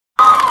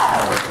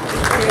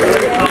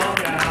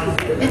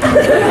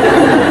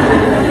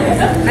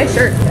Nice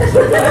shirt. What's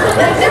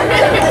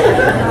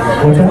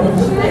that?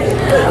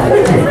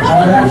 I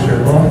like the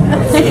shirt. Well,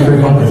 I'm very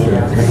fond of the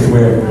shirt. I can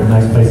wear it in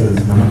nice places.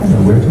 I'm not going to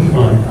wear it too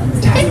on.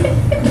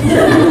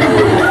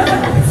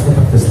 Flip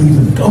up the sleeves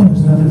and oh,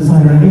 there's another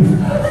design underneath.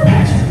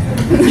 Magic.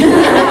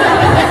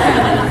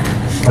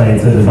 Right,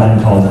 it's a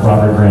design called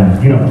Robert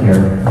Graham. You don't care.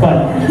 But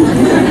I'm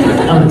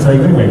going to tell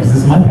you anyway, because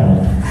this is my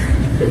panel.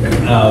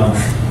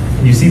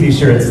 You see these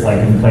shirts like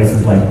in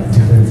places like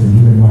Dillard's and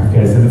Neiman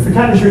Marcus, and it's the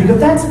kind of shirt you go,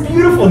 that's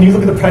beautiful, and you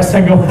look at the price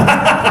tag and go, that's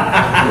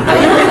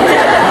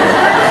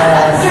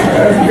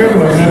a good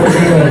one, that's a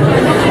good one.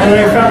 And then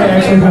I found they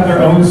actually have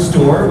their own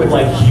store with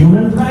like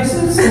human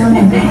prices. So I'm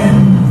like,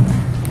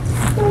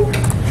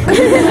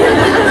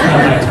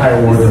 my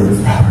entire wardrobe is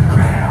Robert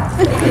Graham.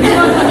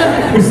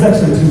 It's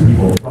actually two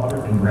people,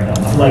 Robert and Graham.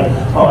 I'm like,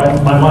 oh,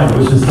 in my mind it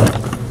was just like,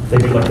 they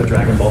do like the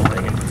Dragon Ball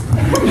thing.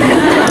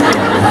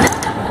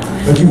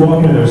 But you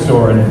walk into their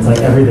store and it's like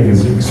everything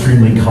is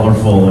extremely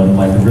colorful and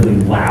like really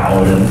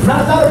loud and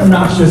not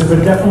obnoxious,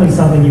 but definitely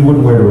something you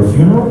wouldn't wear to a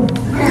funeral.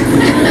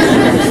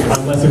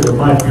 Unless it were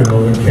my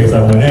funeral, in case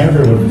I went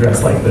everyone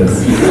dressed like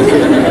this.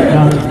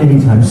 Not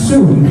anytime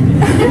soon.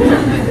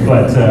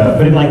 But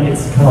it, like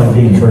it's kind of like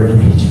being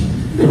birdcage.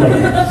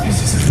 Like,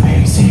 this is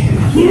amazing.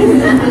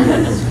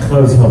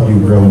 Clothes help you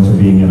grow into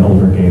being an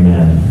older gay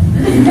man.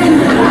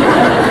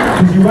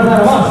 Because you run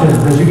out of options.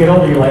 As you get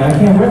older, you're like, I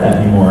can't wear that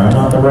anymore. I'm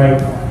not the right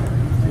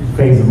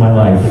phase of my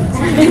life.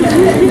 I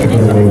get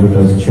away with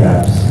those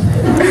chaps.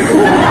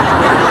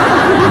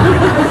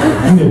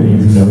 You didn't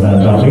need to know that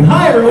about me.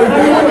 Hi everyone, how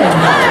are you doing?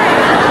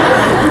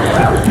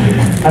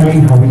 I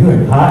mean, how are we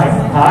doing? Hi.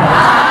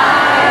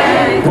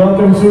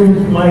 Welcome to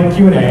my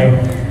Q&A.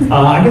 I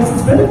guess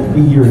it's been a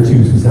year or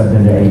two since I've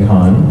been to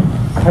A-Kon.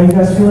 How are you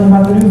guys feeling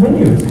about the new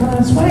venue? It's kind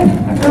of swing.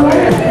 I kind of like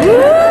it.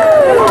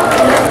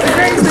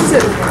 Very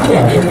expensive.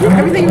 Yeah,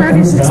 everything around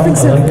here is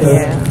expensive.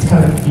 It's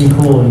kind of be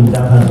cool in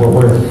downtown Fort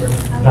Worth.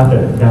 Not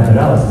that downtown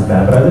Dallas is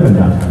bad, but I live in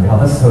downtown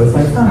Dallas, so it's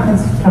like,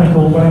 that's kind of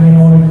cool, but I mean, I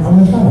want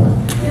to travel.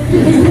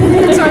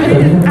 So I'm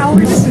in an hour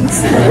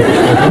distance.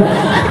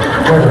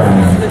 Where I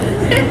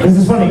am. This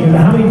is funny, because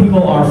how many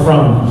people are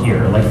from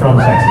here, like from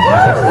Texas?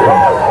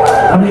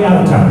 How many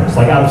out-of-towners,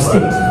 like out of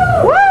state?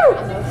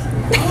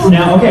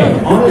 Now,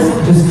 okay, honest,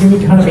 just give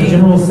me kind of a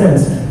general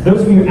sense.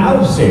 Those of you out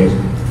of state,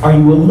 are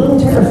you a little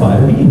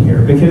terrified of being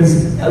here?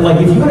 Because, like,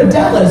 if you go to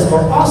Dallas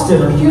or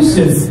Austin or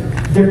Houston,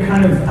 they're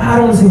kind of, I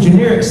don't want to say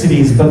generic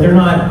cities, but they're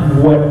not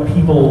what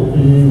people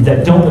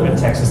that don't live in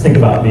Texas think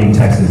about being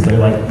Texas. They're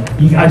like,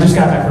 I just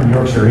got back from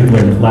Yorkshire,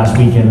 England last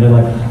weekend. They're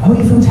like, oh,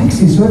 you're from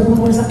Texas, so everyone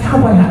wears like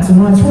cowboy hats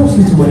and rides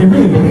horses to it.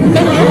 Really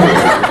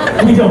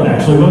we don't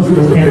actually. Most of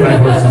us can't ride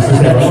horses to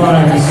save our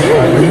lives.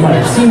 You might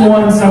have seen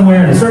one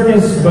somewhere in a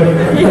circus, but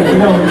you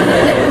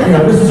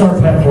know, this is our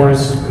pet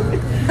horse.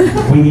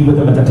 We eat with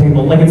them at the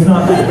table. Like, it's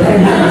not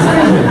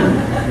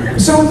that.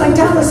 So, like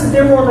Dallas,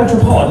 they're more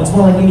metropolitan. It's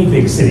more like any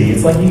big city.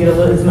 It's like you get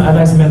it's a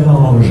nice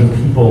melange of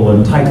people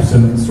and types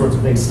and sorts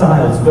of big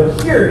styles.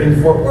 But here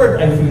in Fort Worth,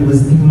 I feel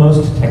is the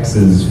most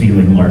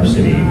Texas-feeling large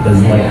city.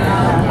 There's like,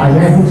 I'm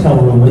in a hotel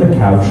room with a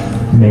couch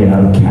made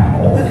out of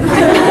cow.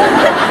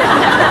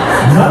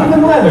 Not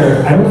even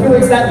leather. I don't feel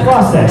it's that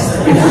process.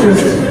 It's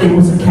just, it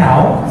was a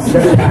cow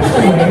that passed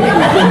away,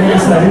 and they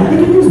decided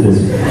we can use this.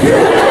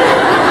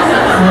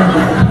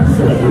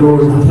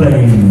 Roars of the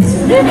plains.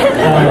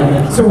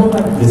 So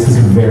this is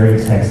very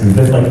Texas.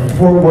 That's like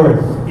Fort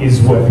Worth is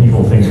what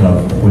people think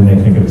of when they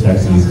think of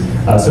Texas.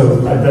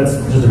 So that's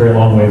just a very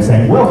long way of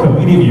saying welcome,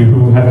 any of you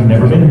who haven't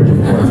never been here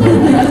before.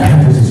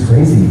 Man, this is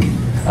crazy.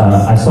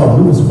 I saw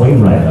Louis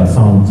Wainwright, a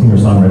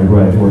singer-songwriter who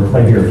I toured,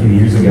 play here a few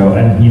years ago,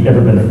 and he'd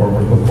never been to Fort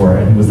Worth before,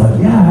 and he was like,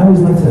 yeah, I always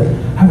like to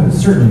have a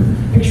certain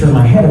picture in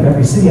my head of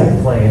every city I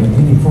play, and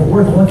thinking Fort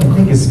Worth, all I can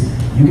think is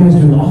you guys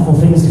doing awful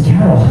things to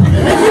cattle.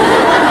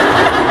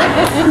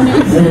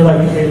 And you're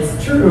like,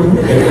 it's true.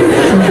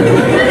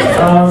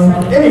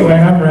 Anyway,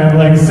 I'm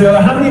rambling.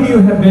 So how many of you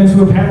have been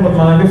to a panel of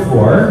mine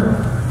before?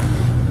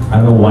 I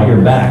don't know why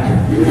you're back.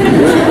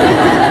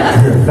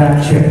 You're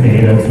fact check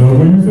me. That's what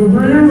we used to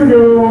 3 years ago.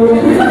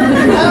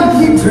 I'll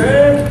keep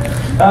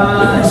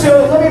track. So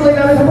let me lay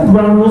down a couple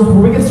ground rules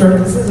before we get started.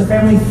 This is a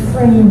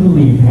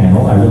family-friendly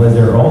panel. I realize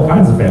there are all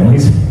kinds of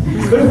families.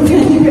 But if we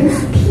can keep it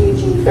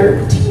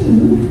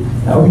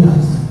PG-13, that would be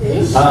nice.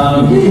 Ish.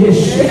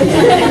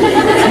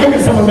 Look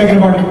at someone making a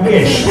market.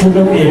 Ish. We'll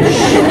go ish.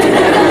 I'm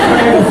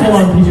going to go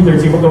full-on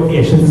PG-13. We'll go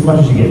ish. That's as much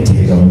as you get,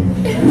 Tatum.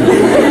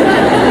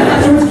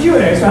 So it's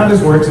Q&A. So how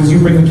this works is you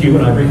bring the Q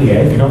and I bring the A.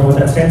 If you don't know what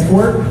that stands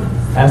for,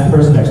 ask the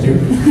person next to you.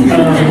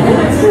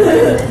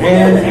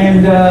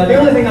 The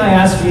only thing I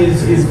ask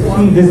is this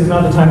is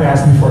not the time to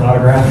ask me for an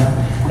autograph.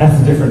 That's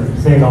a different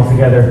thing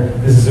altogether.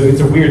 It's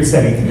a weird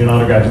setting to do an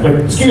autograph.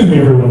 Like, excuse me,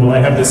 everyone, while I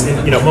have this,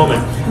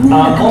 moment.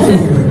 Also,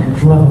 for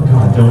the love of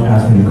God, don't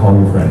ask me to call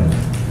your friend,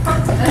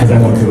 because I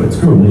won't do it.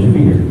 Screw them, they should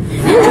be here.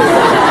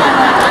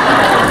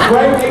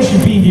 Right? They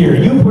should be here.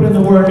 You put in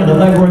the work and the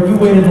legwork. You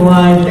waited in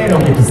line. They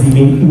don't get to see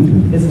me.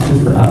 This is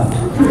just for us.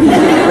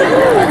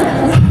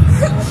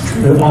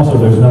 Also,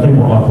 there's nothing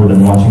more awkward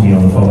than watching me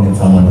on the phone with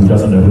someone who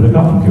doesn't know who they're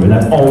talking to, and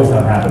that's always how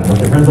it happens. Like,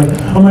 their friend's like,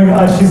 oh my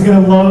gosh, she's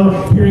gonna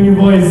love hearing your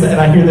voice, and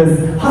I hear this,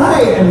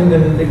 hi, and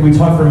then we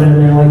talk for a minute,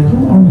 and they're like,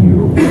 who are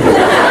you? And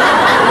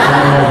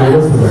I'm like,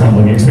 well, this is a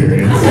humbling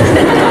experience.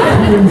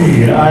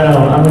 Indeed,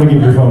 I'm gonna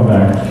give your phone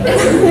back.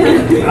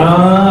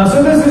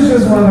 So this is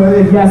just one of the,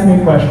 if you ask me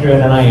a question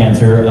and I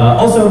answer.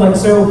 Also, like,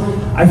 so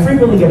I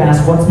frequently get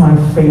asked, what's my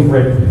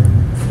favorite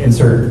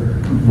insert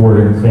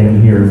word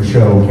thing here,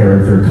 show,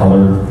 character,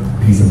 color,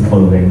 piece of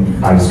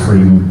clothing, ice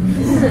cream,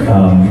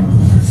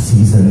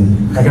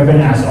 season. Like, I've been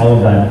asked all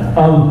of that.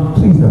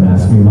 Please don't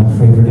ask me my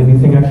favorite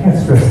anything. I can't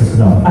stress this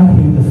enough. I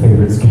hate the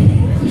favorites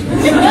game.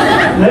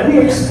 Let me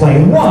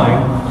explain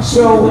why.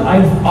 So,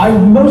 I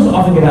most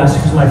often get asked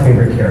who's my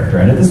favorite character,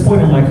 and at this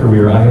point in my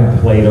career, I have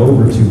played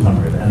over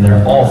 200, and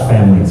they're all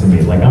family to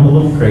me. Like, I'm a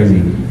little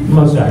crazy.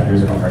 Most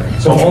actors are.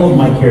 So all of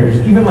my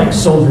characters, even like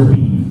Soldier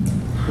B,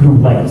 who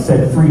like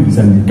said freeze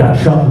and got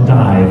shot and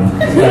died.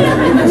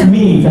 Like, to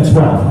me, that's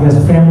Ralph. He has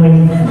a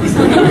family. I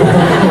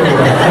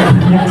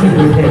connected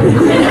with him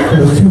for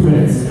those 2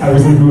 minutes I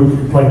was in the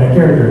mood playing that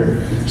character.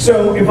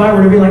 So if I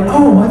were to be like,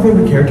 oh, my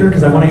favorite character,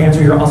 because I want to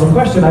answer your awesome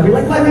question, I'd be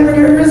like, my favorite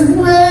character is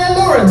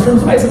Lawrence from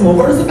Spice and Wolf,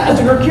 or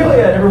Sebastian or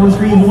Celia, and everyone's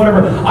screaming,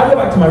 whatever. I go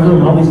back to my room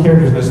and all these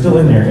characters that are still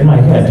in there, in my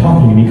head,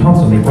 talking to me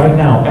constantly, right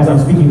now, as I'm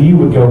speaking to you,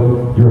 would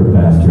go, you're a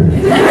bastard.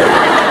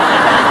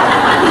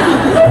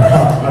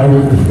 I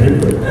was the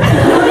favorite.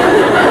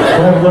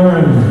 So I've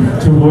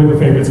learned to avoid the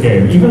favorites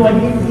game. Even the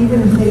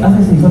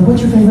other things, like,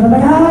 what's your favorite? I'm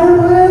like,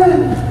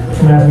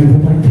 someone asked me,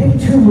 like, pick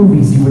 2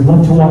 movies you would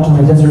love to watch on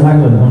a desert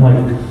island. I'm like,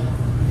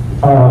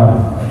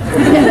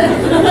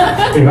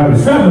 if I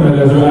was traveling on a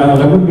desert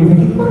island, I wouldn't be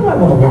thinking, what do I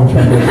want to watch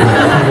on this?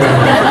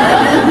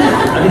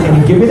 I'd be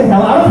thinking, get me the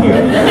hell out of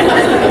here.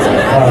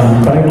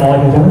 But all I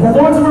can do is have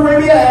Lawrence of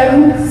Arabia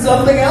and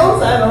something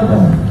else, I don't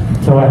know.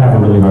 So I have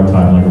a really hard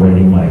time like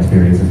rating my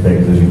experience of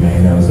things, as you may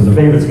know. So the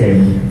favorites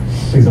game,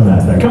 please don't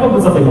ask that. Come up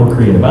with something more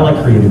creative. I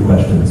like creative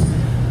questions.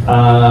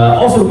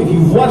 Also, if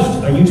you've watched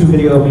a YouTube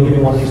video of me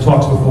giving one of these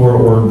talks before,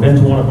 or been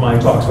to one of my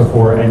talks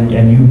before, and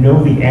you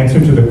know the answer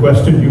to the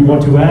question you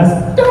want to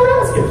ask, don't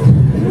ask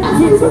it.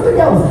 Ask me something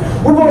else.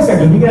 We're voice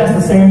actors. We get asked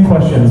the same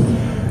questions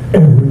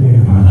every day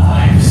of our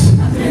lives.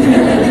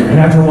 And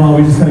after a while,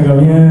 we just kind of go,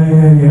 yeah.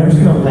 I'm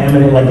just going to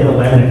laminate, like get a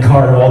laminate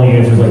card of all the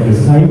answers. Like, this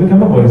is how you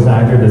become a voice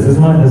actor. This is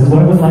what it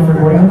was like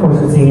recording a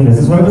corset scene. This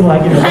is what it was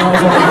like,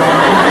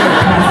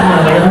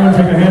 everyone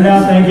take your hand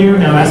out, thank you.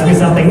 Now ask me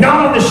something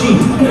not on the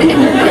sheet.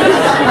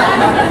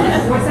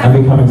 I'm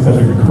becoming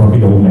such a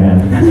grumpy old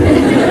man.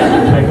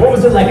 Like, what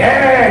was it like?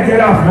 Hey, get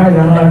off my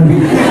lawn.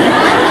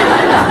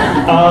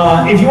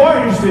 If you are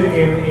interested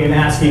in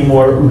asking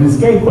more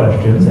risque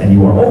questions, and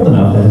you are old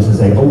enough, that is to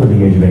say over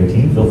the age of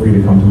 18, feel free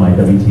to come to my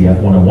WTF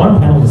 101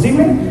 panel this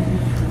evening,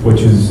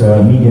 which is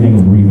me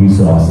getting really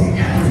saucy.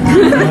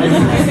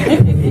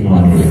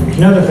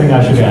 Another thing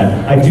I should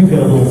add, I do get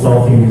a little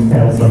salty in these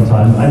panels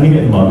sometimes. I mean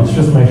it in love, it's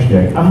just my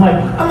shtick. I'm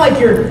like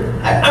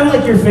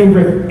your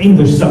favorite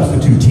English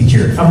substitute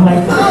teacher. I'm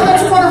like, oh,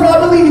 that's wonderful, I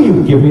believe in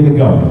you. Give me the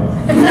gum.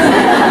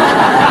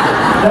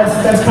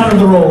 That's kind of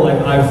the role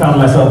I've found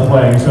myself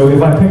playing. So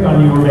if I pick on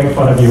you or make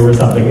fun of you or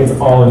something, it's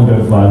all in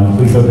good fun.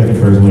 Please don't take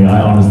it personally.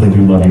 I honestly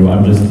do love you.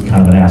 I'm just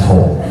kind of an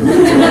asshole.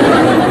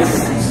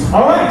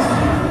 All right.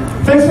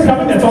 Thanks for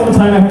coming. That's all the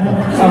time I have.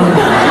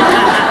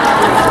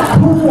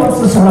 Who wants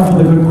to start off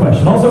with a good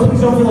question? Also, please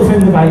don't feel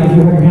offended by if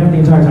you have your hand up the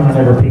entire time I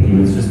never pick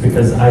you. It's just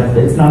because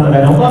it's not that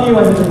I don't love you.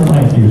 I just don't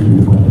like you through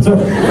the question. So,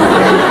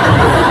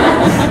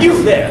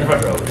 you there in the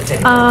front row.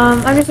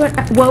 I'm just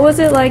wondering, what was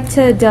it like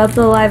to dub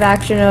the live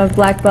action of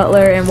Black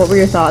Butler, and what were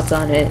your thoughts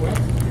on it?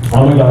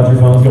 Oh my God, your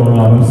phone's going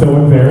off. I'm so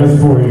embarrassed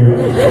for you.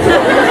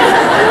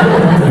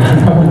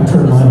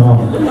 Turn mine off.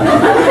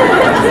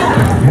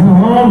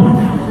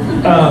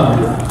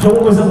 So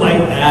what was it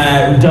like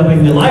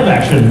dubbing the live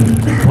action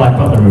Black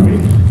Butler movie?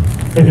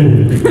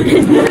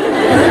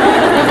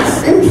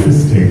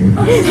 Interesting.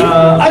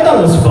 I thought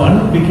it was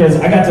fun because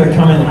I got to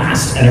come in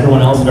last and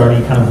everyone else had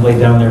already kind of laid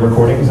down their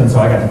recordings, and so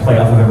I got to play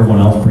off of everyone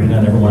else. Brina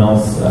and everyone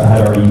else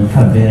had already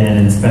kind of been in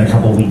and spent a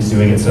couple of weeks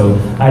doing it, so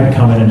I had to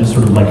come in and just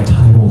sort of like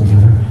tie it all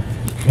together.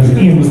 Because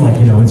Ian was like,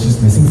 it's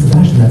just missing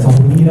Sebastian, that's all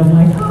we need. I'm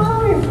like,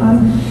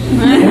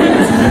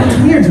 it's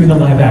weird doing the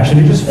live action.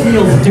 It just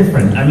feels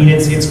different. I mean,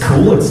 it's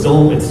cool. It's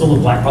still the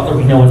Black Butler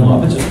we know and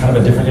love. It's just kind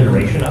of a different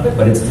iteration of it,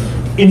 but it's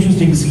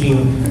interesting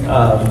seeing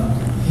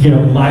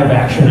live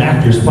action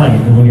actors playing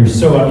it. And when you're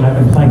I've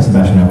been playing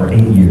Sebastian now for 8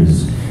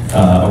 years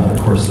over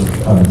the course of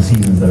the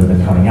seasons that have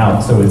been coming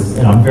out. So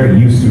I'm very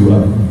used to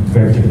a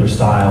very particular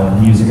style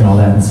and music and all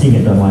that, and seeing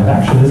it done live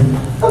action is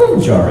a little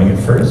jarring at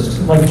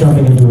first, like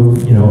jumping into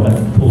a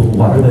pool of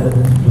water that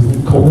was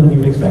colder than you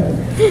would expect.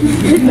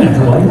 And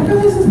after a while, you're like, oh,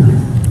 this is nice.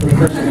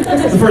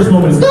 The first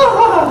moment is,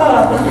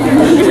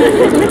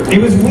 it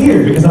was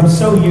weird because I'm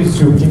so used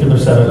to a particular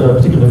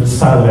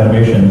style of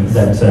animation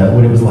that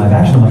when it was live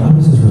action, I'm like, oh,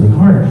 this is really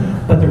hard.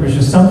 But there was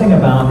just something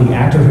about the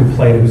actor who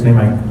played, whose name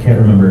I can't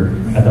remember.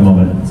 at the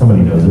moment.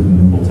 Somebody knows it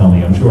and will tell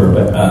me, I'm sure.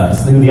 But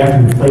so the actor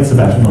who played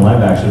Sebastian in the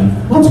live action,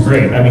 well, that's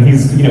great. I mean,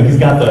 he's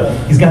got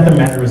the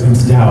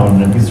mannerisms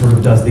down, and he sort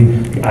of does the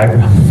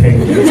eyebrow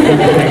thing.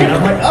 And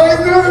I'm like, oh,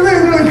 he's doing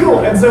this, really cool.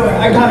 And so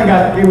I kind of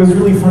got, it was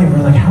really funny.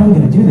 We're like, how are we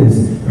going to do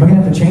this? Am I going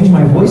to have to change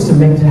my voice to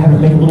have it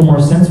make a little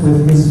more sense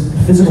with his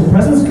physical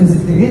presence?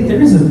 Because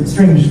there is a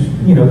strange,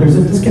 there's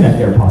a disconnect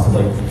there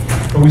possibly.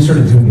 But we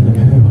started doing it,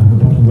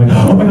 like,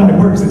 oh my god, it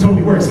works, it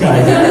totally works,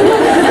 guys.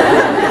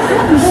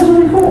 That's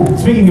really cool.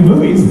 Speaking of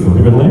movies, Book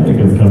of Atlantic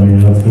is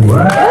coming out soon.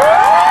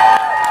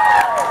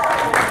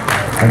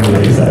 I'm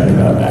really excited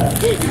about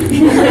that.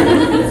 You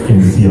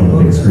can see it on the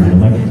big screen.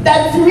 I'm like,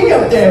 that's me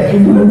up there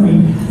in the movie,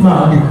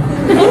 Mom.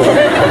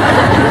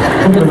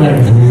 Book of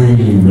Atlantic is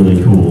really, really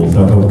cool, so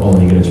I hope all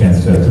of you get a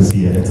chance to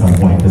see it at some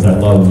point, because I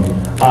love,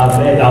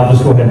 I'll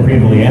just go ahead and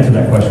preemptively answer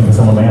that question because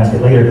someone may ask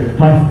it later.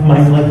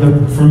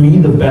 For me,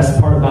 the best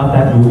part about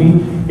that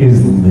movie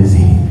is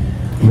Lizzie.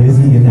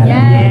 Lizzie in that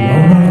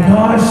movie. Oh my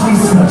gosh,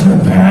 she's such a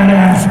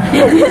badass.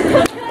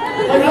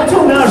 Like, up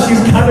till now,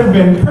 she's kind of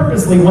been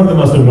purposely one of the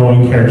most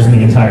annoying characters in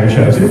the entire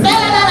show.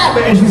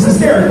 And she's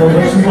hysterical,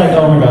 but she's like,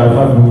 oh my god, if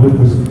I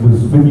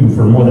was with you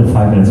for more than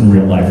 5 minutes in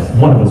real life,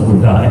 one of us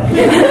would die.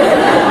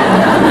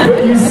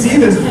 But you see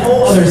this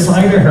whole other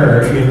side to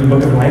her in the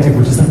Book of Atlantic,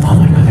 which is like, oh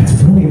my god, that's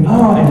brilliant.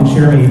 Oh, and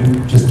Jeremy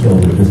just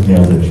kills it, just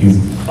nails it. She's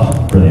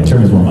brilliant.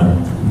 Jeremy's one of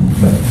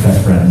my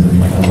best friends, and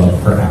like I love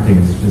her acting.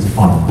 It's just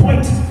on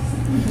point.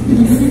 I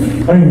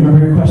don't even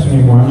remember your question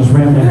anymore. I'm just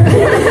rambling. I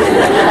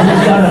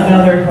just got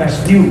another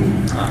question.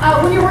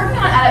 When you're working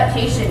on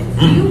adaptation,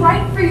 do you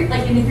write for your,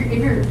 like, and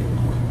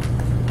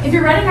if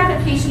you're writing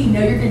adaptation, you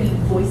know you're going to be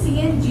voicing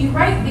it. Do you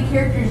write the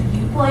characters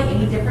you play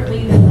any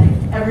differently than like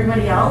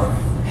everybody else?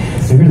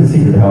 So here's the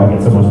secret to how I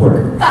get so much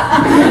work.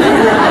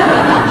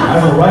 I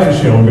will write a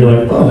show and be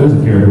like, oh, there's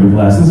a character with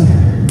glasses.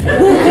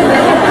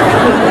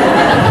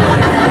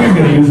 He's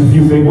going to use a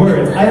few big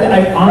words.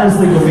 I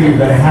honestly believe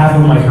that half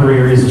of my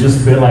career is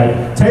just been like,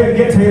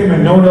 get Tatum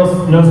and no one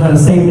else knows how to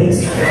say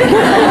this.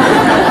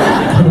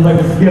 I'm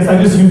like, yes, I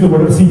just used the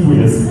word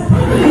obsequious.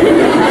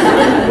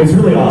 It's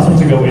really awesome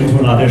to go into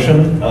an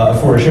audition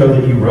for a show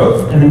that you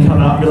wrote and then come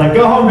out and be like,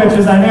 go home,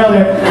 bitches, I nailed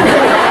it.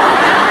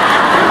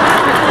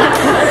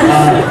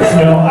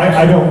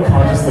 I don't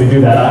consciously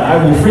do that. I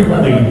will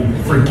frequently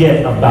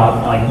forget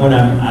about, like, when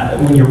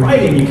you're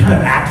writing, you kind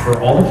of act for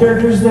all the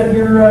characters that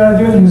you're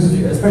doing,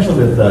 especially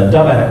with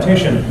dub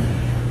adaptation.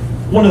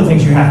 One of the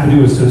things you have to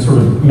do is to sort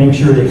of make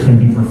sure that it can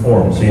be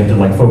performed. So you have to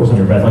like focus on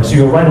your breath. Like, so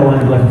you'll write a line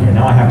and be like, okay,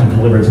 now I have to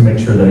deliver it to make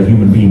sure that a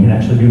human being can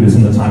actually do this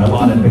in the time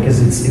allotted, because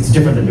it's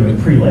different than doing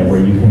prelay where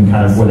you can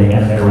kind of, where they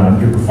animate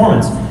around your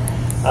performance.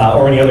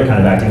 Or any other kind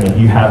of acting. Like,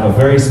 you have a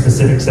very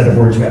specific set of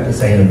words you have to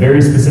say and a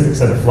very specific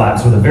set of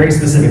flaps with a very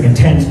specific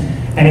intent,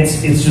 and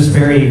it's just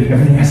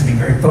everything has to be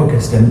very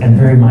focused and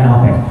very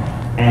myopic.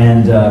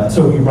 And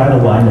so if you write a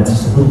line that's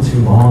just a little too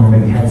long, or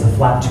maybe has a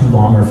flap too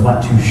long or a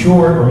flap too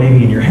short, or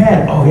maybe in your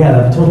head, oh yeah,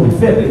 that would totally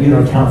fit, but you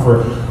don't account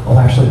for, oh,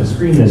 actually the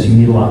screen is, you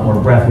need a lot more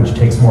breath, which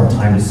takes more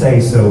time to say,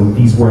 so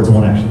these words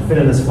won't actually fit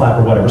in this flap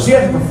or whatever. So you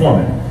have to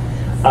perform it.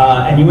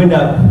 And you end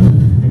up,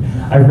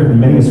 I've written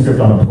many a script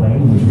on a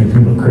plane, which makes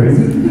me look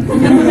crazy.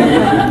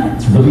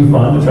 It's really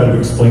fun to try to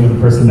explain to the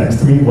person next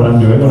to me what I'm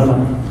doing when I'm like...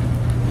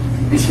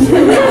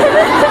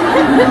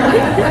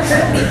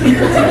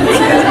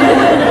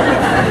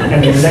 And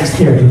the next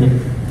character, you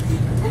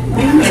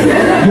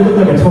look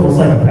like a total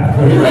psychopath.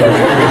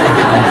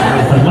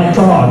 My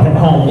dog at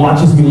home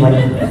watches me like...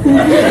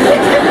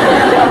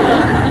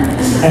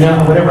 And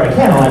whenever I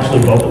can, I'll actually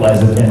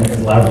vocalize it as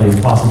loudly as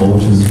possible,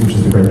 which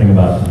is the great thing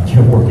about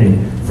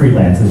working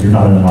freelance, is you're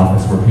not in an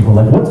office where people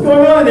are like, what's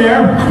going on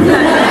there?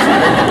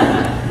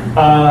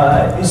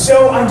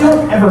 So I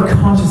don't ever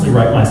consciously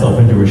write myself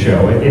into a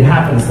show. It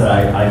happens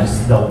that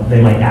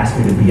they might ask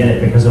me to be in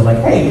it because they're like,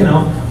 hey,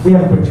 we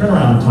have a quick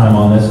turnaround time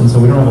on this, and so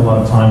we don't have a lot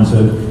of time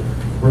to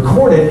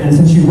record it, and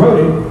since you wrote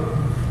it,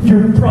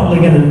 you're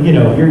probably gonna,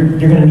 you're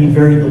gonna need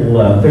very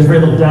little, there's very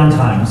little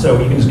downtime, so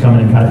you can just come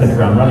in and kind of hit the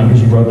ground running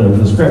because you wrote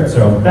the script,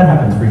 so that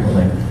happens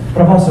frequently.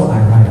 But I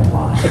write a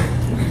lot.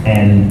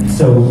 And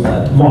so,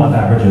 law of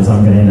averages,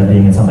 I'm gonna end up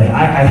being in something.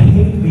 I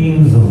hate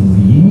being the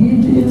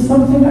lead in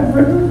something I've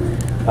written.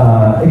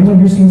 Anyone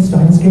here seen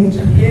Steins Gate?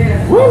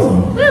 Yeah.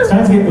 Awesome.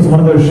 Steins Gate was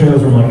one of those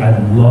shows where I'm like, I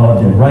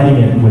loved it. Writing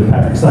it with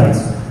Patrick Seitz,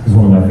 who's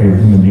one of my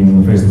favorite human beings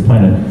on the face of the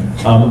planet,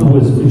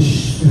 was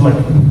like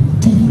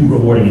deeply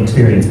rewarding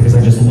experience because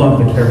I just loved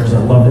the characters, I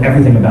loved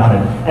everything about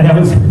it. And I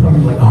was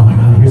like, oh my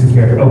god, here's a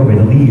character, okay,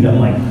 the lead. I'm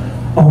like,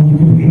 oh, you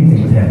can do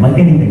anything with him, like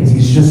anything, because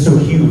he's just so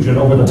huge and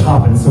over the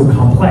top and so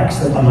complex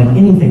that I'm like,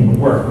 anything would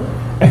work.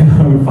 And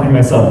I would find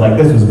myself, like,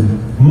 this was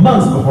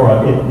months before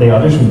they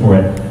auditioned for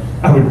it,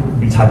 I would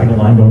be typing a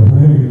line going,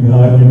 hey,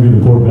 no, I'm gonna be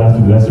the poor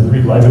bastard who has to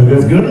breathe life into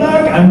this. Good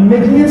luck, I'm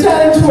making a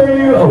challenge for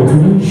you. Oh, it's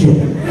really shit.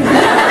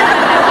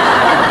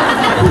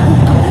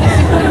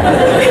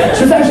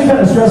 So it's actually kind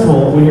of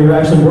stressful when you're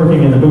actually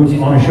working in the booth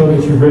on a show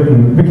that you've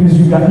written because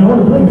you've got no one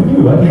to blame but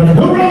you. Like,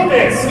 who wrote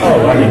this?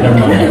 Oh, I mean, never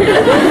mind.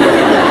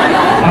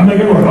 I'll make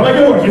it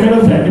work. Give me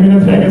another take.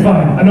 everything. It's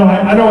fine. I know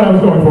what I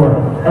was going for.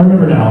 I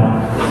remember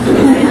now.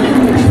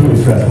 It's really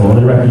stressful.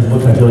 The director just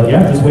looks at you like,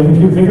 yeah, just waiting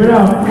for you to figure it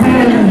out.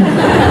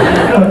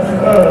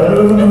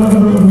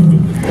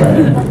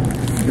 Right.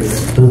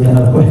 Those kind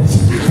of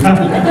questions.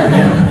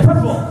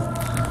 Purple.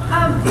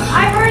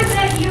 I heard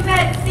that you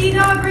met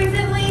Sea-Dog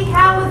recently.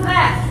 How was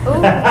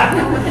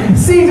that?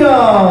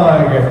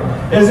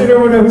 Sea-Dog! Does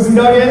anyone know who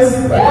Sea-Dog is?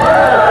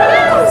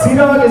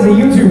 Sea-Dog is a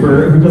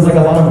YouTuber who does like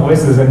a lot of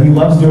voices, and he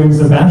loves doing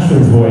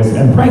Sebastian's voice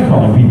and prank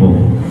calling people.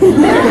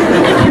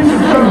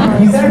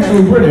 He's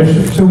actually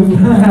British, so he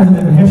kind of has an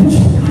advantage.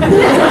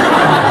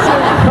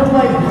 I'm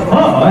like,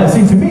 oh,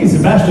 see, to me,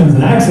 Sebastian's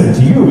an accent.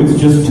 To you, it's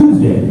just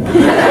Tuesday.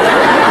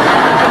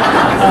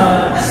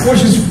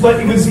 Which is,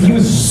 but he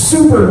was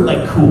super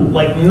like cool,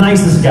 like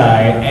nicest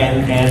guy,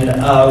 and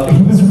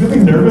he was really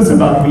nervous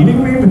about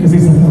meeting me because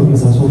he's like, oh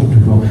yes, I was hoping to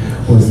go,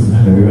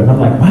 and I'm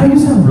like, wow, you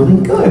sound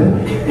really good,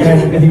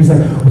 and he was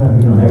like, well,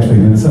 you know, actually,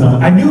 this, and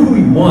I knew who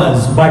he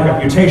was by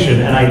reputation,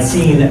 and I'd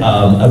seen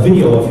a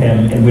video of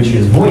him in which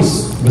his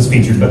voice was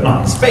featured, but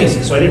not his face,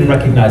 so I didn't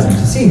recognize him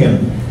to see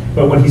him.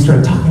 But when he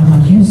started talking, I'm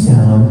like, you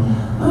sound,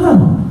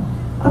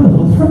 I'm a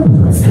little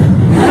threatened right now.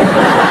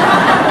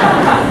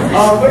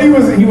 But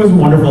he was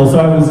wonderful. So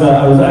I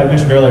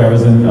mentioned earlier I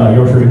was in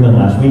Yorkshire, England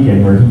last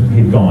weekend where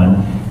he'd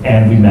gone,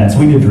 and we met. So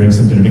we did drinks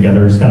and dinner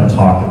together, just kind of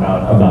talked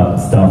about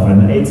stuff.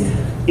 And it's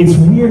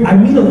weird. I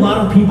meet a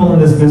lot of people in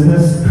this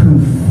business who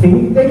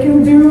think they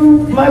can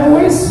do my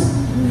voice,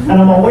 and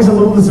I'm always a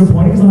little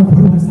disappointed because I'm like,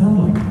 what do I sound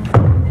like?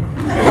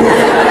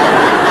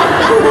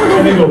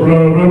 And they go blah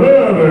blah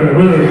blah blah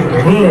blah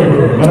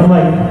blah, but I'm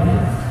like,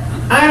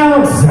 I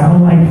don't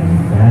sound like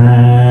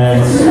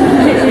that.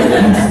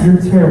 You're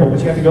terrible, but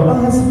you have to go,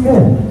 oh, that's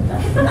good.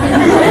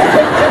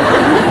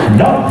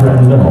 Not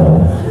threatened at all.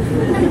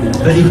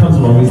 Then he comes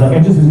along, he's like,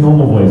 and just his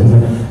normal voice, he's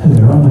like,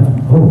 hello, I'm like,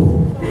 oh.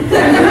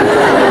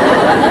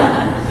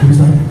 He was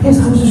like, yes,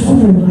 I was just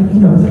wondering, like, you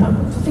know, I'm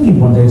thinking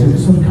one day to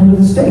sort of come to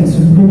the States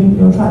and maybe,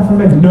 you know, try it for a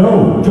minute.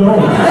 No,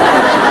 don't.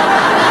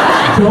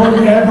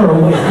 Don't ever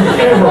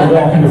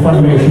walk into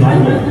Funimation.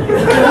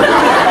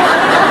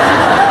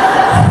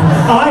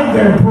 I'm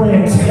their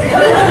print.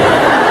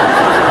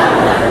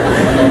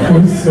 It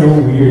was so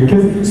weird.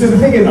 So the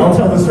thing is, I'll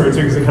tell the story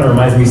too because it kind of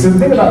reminds me. So the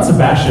thing about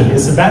Sebastian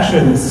is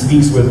Sebastian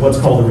speaks with what's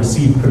called a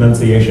received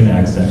pronunciation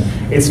accent.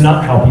 It's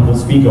not how people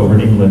speak over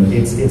in England.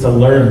 It's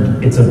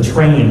a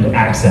trained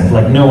accent.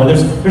 Like no one,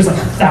 there's like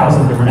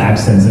 1,000 different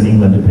accents in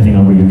England depending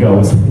on where you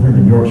go. So we were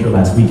in Yorkshire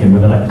last weekend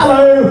where they're like,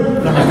 hello!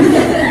 And I'm like,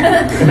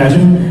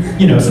 imagine,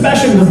 you know,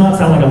 Sebastian does not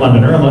sound like a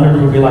Londoner. A Londoner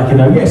would be like, you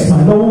know, yes,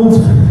 my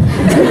lord.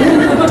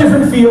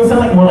 Different feel, sound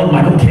like more like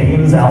Michael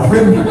Caine's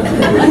Alfred.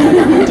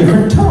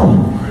 Different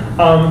tone.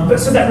 But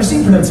so that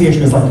received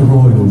pronunciation is like the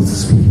royals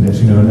speaking it,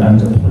 you know,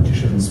 and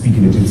politicians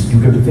speaking it. It's, you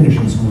go to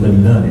finishing school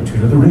and learn it, you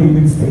know, the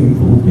ravens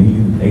faithful,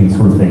 a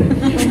sort of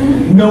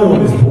thing. No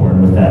one is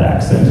born with that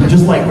accent.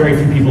 Just like very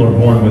few people are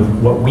born with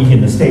what we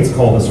in the States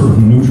call the sort of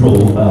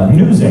neutral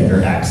news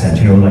anchor accent,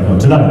 you know, like, oh,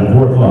 tonight at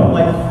 4 o'clock.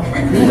 Like,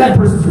 that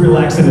person's real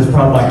accent is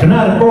probably like,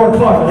 tonight at 4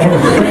 o'clock.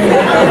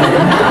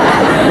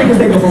 Because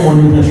they go for more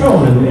neutral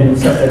show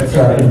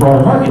in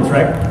broader markets,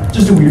 right?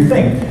 Just a weird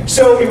thing.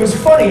 So it was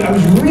funny, I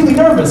was really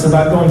nervous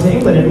about going to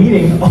England and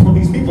meeting all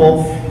these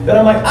people that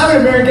I'm like, I'm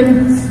an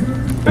American,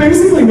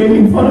 basically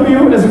making fun of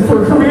you as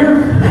for a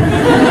career.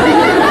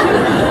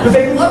 But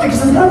they love it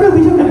because I'm like, no,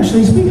 we don't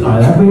actually speak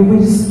like that. We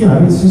just, you know,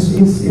 this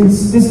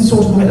is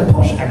sort of like a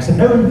posh accent.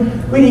 No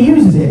one really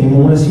uses it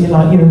anymore unless you're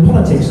like, you know,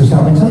 politics or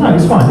something. So no,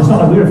 it's fine. It's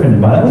not like we're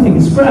offended by that. We think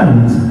it's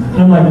grand.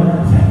 And I'm like,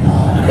 thank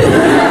God.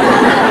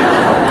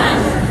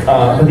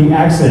 But the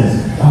accent,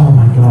 oh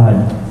my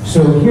God.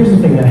 So here's the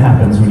thing that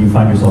happens when you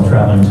find yourself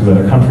traveling to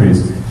other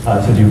countries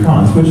to do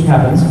cons, which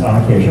happens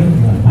on occasion.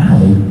 You're like, wow,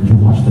 you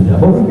watched the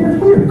devil over here?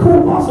 Weird,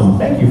 cool, awesome,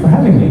 thank you for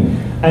having me.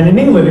 And in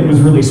England, it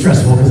was really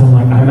stressful because I'm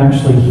like, I'm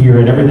actually here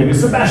and everything is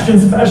Sebastian.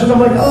 I'm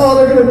like, oh,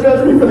 they're gonna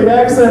judge me for the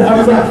accent.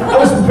 I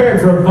was prepared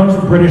for a bunch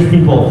of British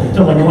people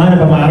to like line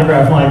up on my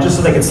autograph line just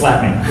so they could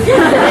slap me.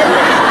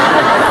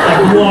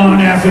 Like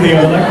one after the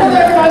other, like,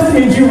 hello, nice to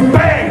meet you,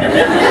 bang!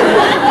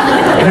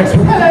 The next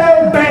one,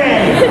 hello,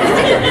 bang!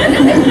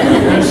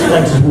 And she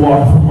like just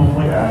walk, I'm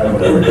like,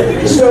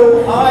 whatever.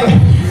 So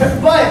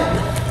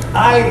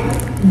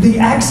the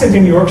accent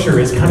in Yorkshire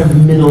is kind of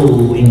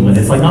middle England.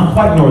 It's like not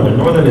quite northern.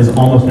 Northern is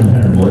almost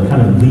impenetrable. It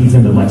kind of leads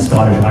into like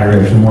Scottish,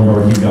 Irish, the more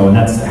north you go, and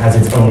that has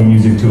its own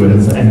music to it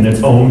and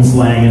its own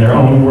slang and their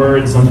own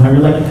words. Sometimes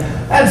you're like,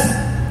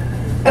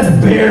 that's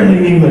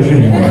barely English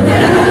anymore.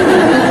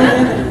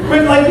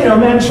 But like, you know,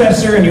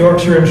 Manchester and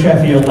Yorkshire and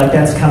Sheffield, like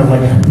that's kind of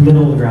like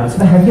middle of the ground. So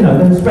they have, you know,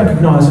 it's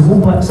recognizable,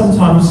 but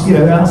sometimes, you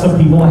know, there are some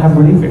people that have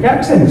really thick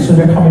accents. So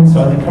they come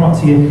inside, they come up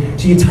to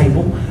your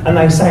table, and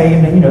they say,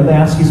 and then, you know, they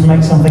ask you to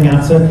make something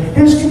out of,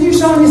 can you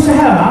show this to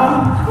her?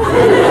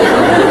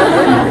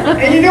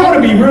 And you don't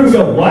want to be rude and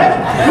go, what?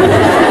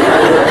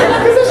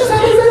 Because that's just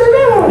how they say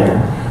it.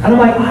 And I'm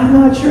like, I'm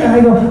not sure. And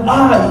I go,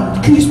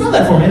 can you spell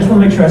that for me? I just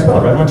want to make sure I spell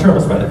it right. I'm a terrible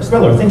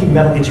speller, thinking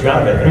that'll get you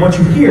out of it. And what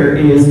you hear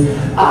is,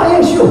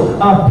 yeah, sure.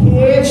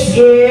 Pitch,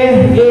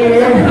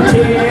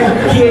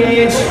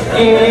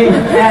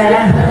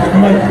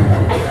 I'm like,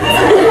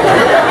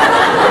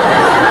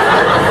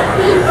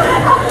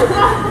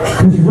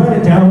 could you write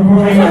it down for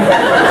me?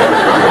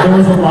 There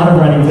was a lot of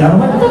writing down. I'm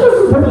like, this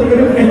is perfectly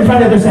good. And you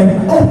find out they're saying,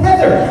 oh,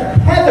 Heather.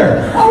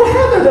 Oh,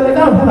 Heather. They're like,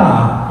 oh, Heather.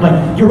 I'm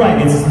like, you're right,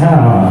 it's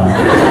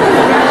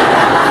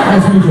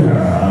nice to meet you.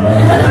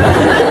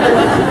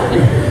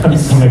 I'm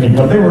just making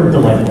up. They were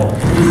delightful.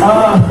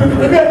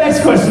 Next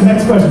question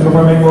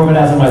before I make more of an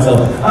ass of myself.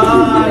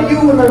 You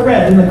in the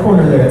red in the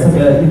corner there. It's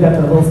like you got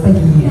the little spiky.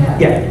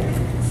 Yeah.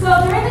 So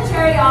during the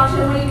charity auction,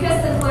 when you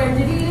kissed and flirted,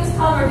 did you use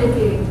tongue or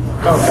dicky?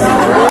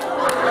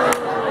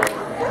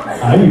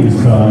 I use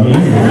tongue.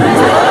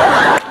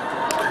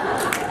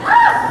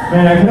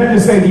 Man, can I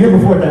just say, the year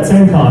before at that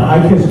same con,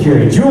 I kissed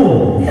Jerry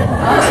Jewell,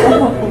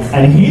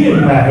 and he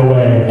didn't back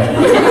away.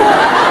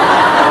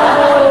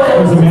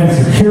 There was a man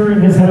secure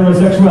in his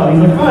heterosexuality.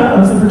 He's like, fine, I'm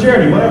listening for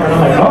charity, whatever. And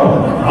I'm like, oh,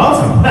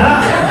 awesome.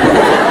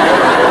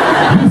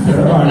 You, sir,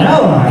 are an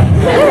ally.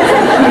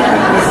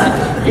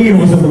 Ian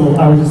was a little,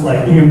 I was just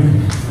like, Ian,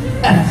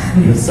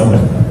 he was so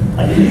much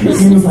fun.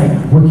 Ian was like,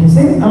 we're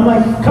kissing? I'm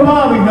like, come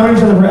on, we've known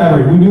each other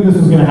forever. We knew this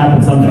was going to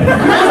happen someday.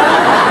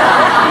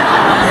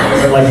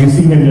 But like, you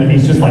see him and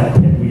he's just like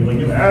pinwheeling.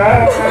 Do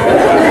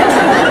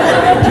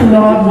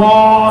not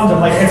want. I'm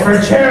like, it's for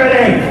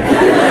charity.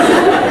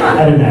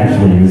 I didn't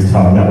actually use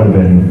tongue. That would have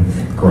been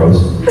gross.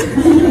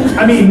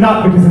 I mean,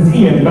 not because it's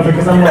Ian, but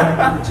because I'm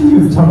like, to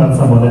use tongue on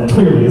someone that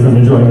clearly isn't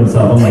enjoying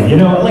himself. I'm like, you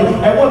know, like,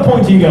 at what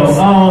point do you go,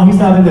 oh, he's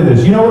not into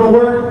this. You know what'll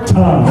work?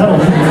 Tongue.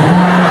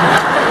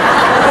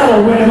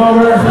 That'll win him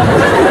over.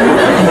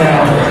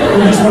 Yeah.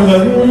 We're just one of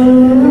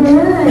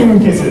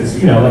the kisses,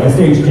 you know, like a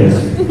stage kiss.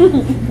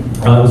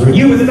 It was for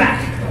you in the back.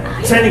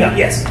 Standing up,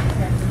 yes.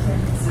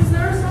 Since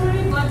there are so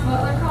many Black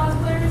Butler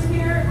cosplayers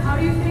here, how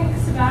do you think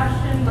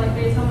Sebastian, like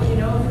based on what you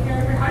know of the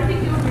character, how do you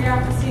think you would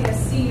react to seeing a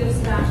sea of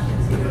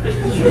Sebastians here?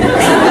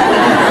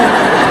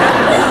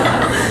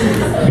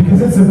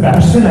 Because it's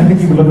Sebastian, I think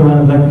he would look around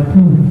and be like,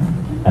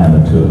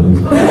 amateurs.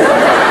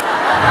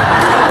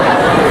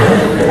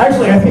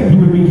 Actually, I think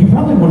he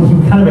probably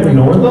would kind of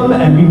ignore them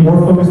and be more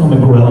focused on the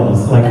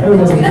grills. Like, oh,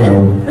 that's a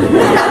grill.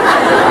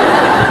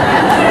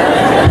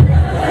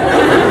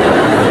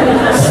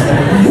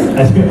 I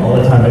do it all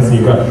the time I see a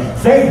grill.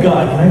 Thank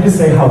God, can I just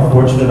say how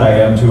fortunate I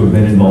am to have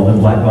been involved in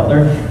Black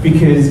Butler?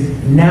 Because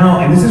now,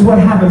 and this is what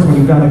happens when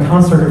you've done a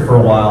concert for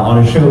a while on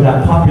a show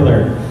that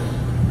popular,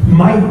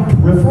 my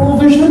peripheral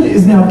vision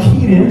is now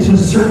keyed into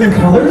certain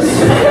colors.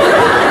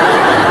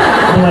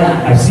 I'm like,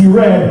 I see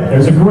red,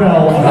 there's a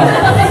grill about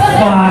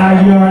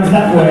 5 yards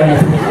that way.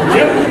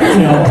 Yep.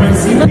 You know, I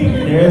see pink,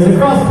 there's a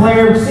cross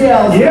player,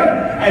 CL. Yep.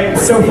 And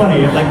it's so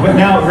funny. Like, but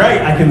now,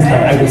 right, I can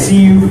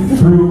see you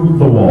through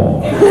the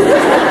wall.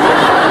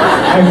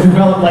 I've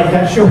developed, like,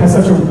 that show has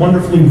such a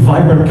wonderfully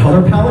vibrant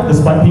color palette,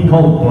 despite being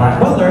called Black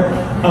Butler,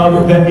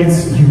 that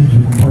it's, you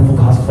wonderful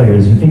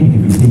cosplayers, you think you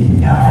could be sneaky.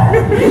 No.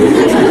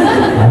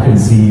 I can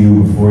see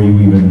you before you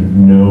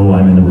even know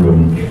I'm in the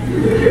room.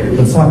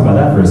 Let's talk about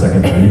that for a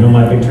second. You know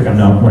my big trick? I'm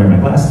now wearing my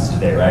glasses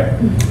today, right?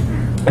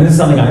 And this is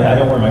something I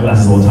don't wear my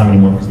glasses all the time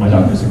anymore because my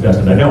doctor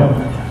suggested I don't.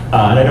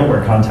 And I don't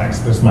wear contacts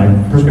because my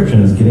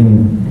prescription is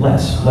getting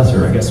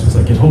lesser, I guess. As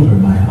I get older,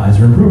 my eyes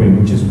are improving,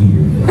 which is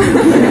weird.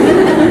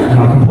 I'm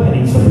not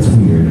complaining, but it's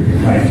weird,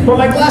 right? But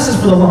my glasses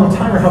for the long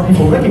time are how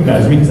people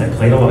recognize me because I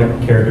played a lot of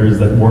characters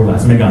that wore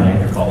glasses. Megane,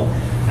 they're called.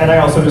 And I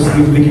also just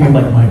became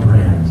like my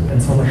brand.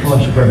 And so I'm like, oh,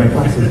 I should wear my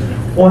glasses.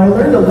 Well, I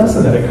learned a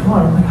lesson at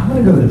A-Kon. I'm like, I'm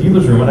going to go to the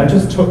dealer's room, and I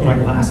just took my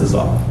glasses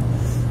off.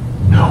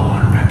 No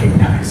one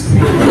recognized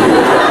me.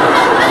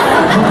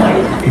 I'm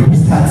like, it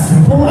was that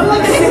simple? I'm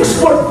like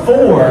 6'4",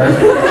 and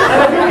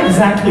I'm not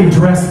exactly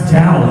dressed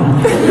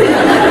down.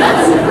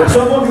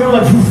 So I'm walking around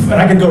like, and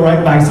I could go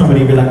right by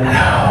somebody and be like,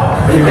 hello.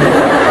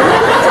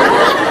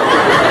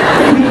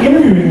 I'd be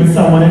interviewing with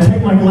someone and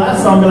take my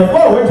glasses off and be like,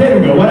 whoa, where'd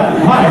Tatum go? What up?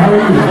 Hi, how are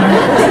you?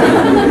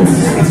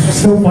 It's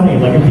just so funny.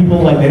 Like, if people,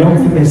 like, they don't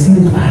think they see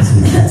the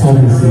glasses. That's all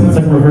they see. It's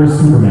like reverse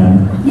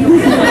Superman.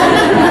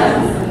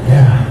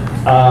 Yeah.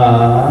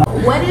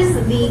 What is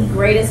the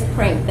greatest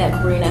prank that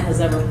Brina has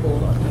ever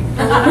pulled on you?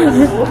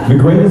 The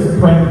greatest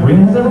prank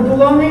Brina has ever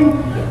pulled on me?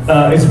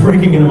 Is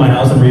breaking into my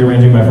house and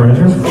rearranging my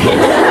furniture.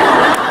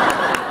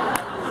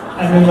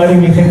 And then letting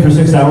me think for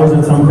 6 hours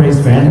that some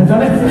crazed fan had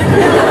done it.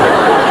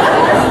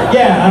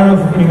 Yeah, I don't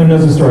know if anyone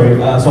knows the story,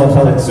 so I'll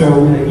tell it.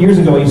 So, years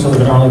ago I used to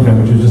live in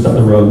Arlington, which was just up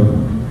the road.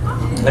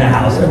 In a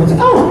house. Everyone's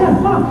like, oh, yeah,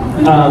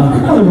 wow.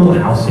 Another little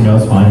house, you know,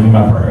 it's fine. Me and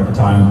my partner at the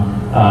time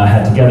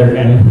had together,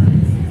 and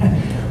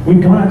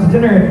we'd gone out to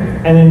dinner,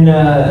 and then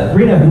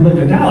Brina, who lived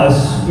in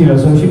Dallas, you know,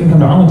 so she didn't come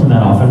to Arlington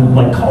that often,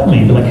 like, called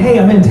me, be like, hey,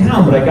 I'm in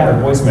town, but I got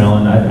her voicemail,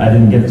 and I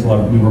didn't get it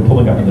until we were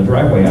pulling up in the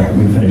driveway after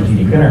we'd finished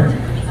eating dinner.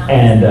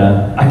 And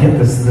I get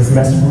this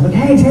message from like,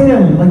 hey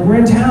Tatum, like we're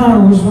in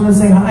town, we just want to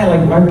say hi.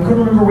 Like I couldn't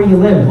remember where you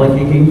live. Like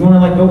you want to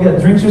like go get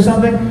drinks or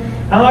something?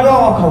 And I'm like, oh,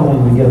 I'll call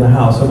when we get in the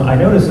house. And I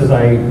notice as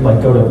I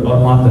like go to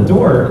unlock the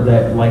door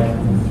that like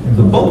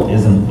the bolt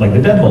isn't, like the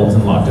deadbolt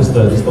isn't locked, just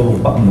the little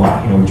button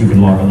lock, you know, which you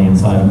can lock on the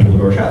inside and pull the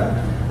door shut.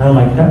 And I'm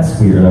like, that's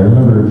weird. I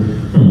remember,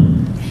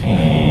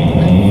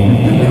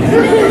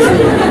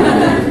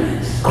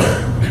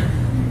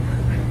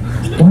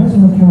 why is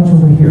my couch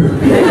over here?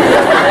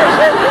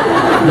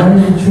 Why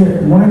is the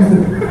chair, why is the...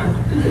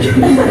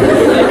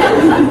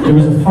 There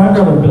was a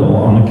 $5 bill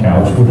on the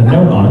couch with a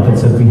note on it that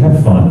said, we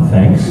had fun,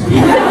 thanks.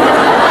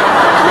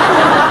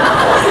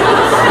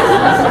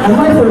 And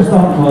my first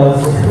thought was,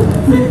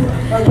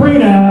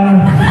 Brina!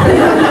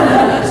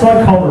 So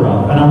I called her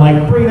up, and I'm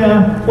like,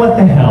 Brina, what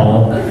the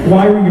hell?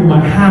 Why were you in my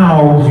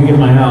house? Did you get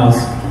in my house?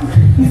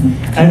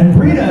 And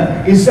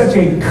Brina is such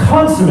a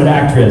consummate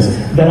actress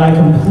that I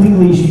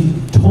completely, she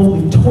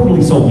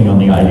totally sold me on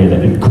the idea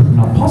that it could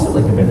not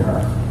possibly have been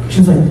her. She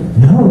was like,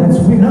 no, that's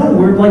weird. No,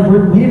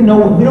 we didn't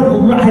know.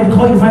 I had to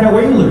call you to find out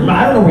where you live.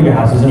 I don't know where your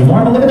house is anymore.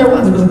 I've been living there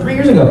once. It was like 3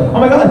 years ago. Oh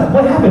my God,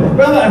 what happened?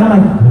 And I'm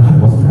like, no,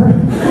 it wasn't her.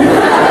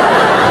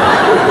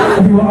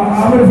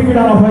 I'm going to figure it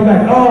out, I'll call you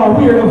back. Oh,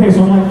 weird, okay,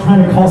 so I'm like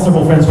trying to call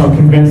several friends who I'm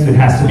convinced it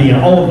has to be, and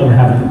all of them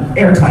have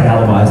airtight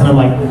alibis, and I'm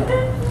like,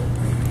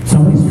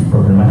 somebody's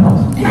broken in my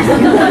house.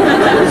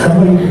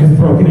 Somebody has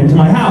broken into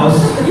my house,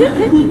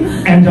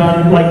 and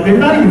done, like, they've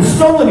not even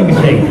stolen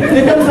anything.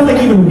 They've done something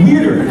even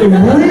weirder. They've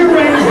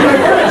rearranged my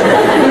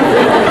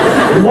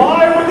furniture.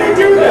 Why would they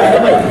do that?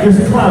 I'm like, there's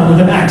a clown with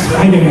an axe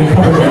hiding in the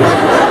cupboard.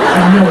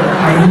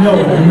 I know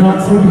it, I'm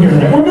not sleeping here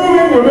tonight.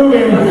 We're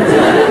moving!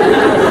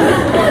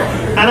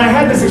 And I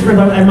had this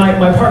experience, and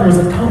my partner was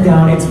like, calm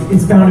down,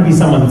 it's bound to be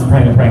someone that's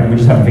prank a prank, we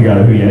just haven't figured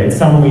out who yet. It's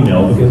someone we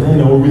know, because we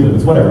know where we live,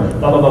 it's whatever,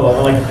 blah, blah, blah, blah.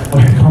 I'm like,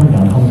 okay, calm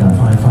down,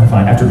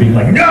 fine. After being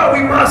like, no,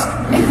 we must!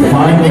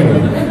 Finally,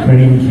 I'm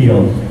even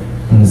keeled.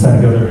 And I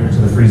decided to go to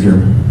the freezer,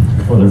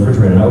 or the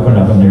refrigerator, and I open it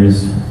up, and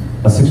there's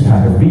a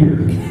 6-pack of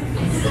beer.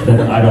 That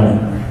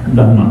I'm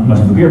not much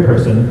of a beer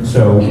person,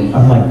 so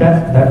I'm like,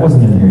 that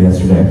wasn't in here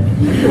yesterday.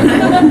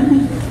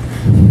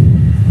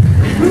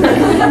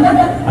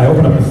 I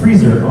open up the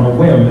freezer on a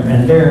whim,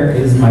 and there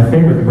is my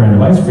favorite brand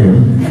of ice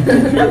cream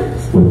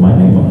with my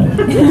name on it.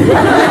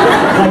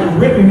 Like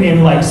written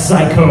in like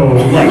psycho,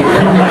 like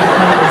and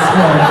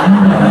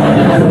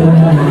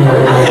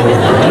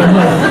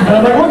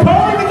I'm like, we're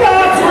calling the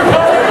cops!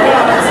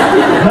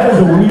 That is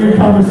a weird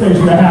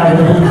conversation to have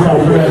with a police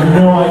officer who has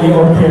no idea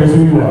or cares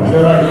who you are.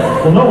 They're like,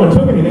 well, no one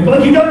took anything. But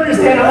like, you don't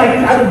understand,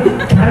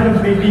 I'm kind of a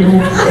big deal.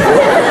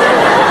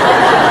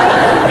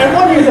 And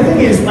one year, the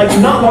thing is, like,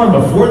 not long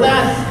before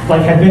that,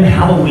 like, had been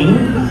Halloween.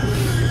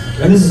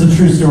 And this is a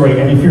true story,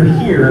 and if you're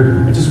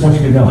here, I just want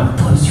you to know how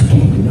close you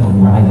came to know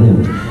where I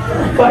lived.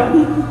 But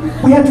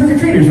we had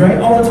trick-or-treaters, right,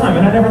 all the time,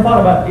 and I never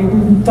thought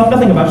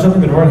nothing about just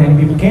opening the door and handing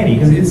people candy,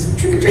 because it's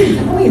trick-or-treat,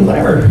 Halloween,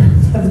 whatever.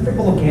 It's got this big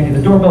bowl of candy,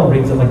 the doorbell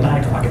rings at like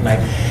 9 o'clock at night.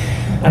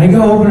 And I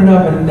go open it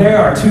up, and there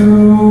are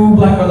 2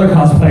 Black Butler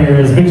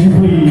cosplayers, big you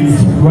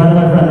please, right on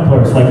my front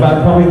porch, like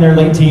probably in their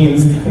late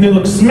teens, and they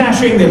look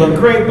smashing, they look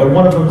great, but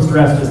one of them is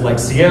dressed as like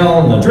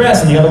CL in the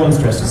dress, and the other one's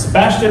dressed as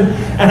Sebastian,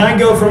 and I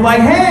go from like,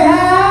 hey,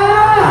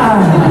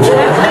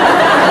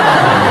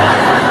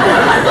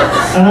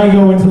 and I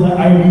go into like,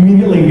 I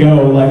immediately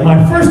go, like,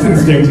 my first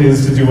instinct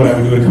is to do what I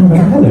would do to come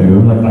back, hello,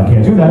 I'm like, I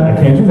can't do that,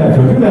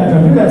 don't do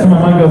that, so my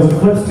mind goes,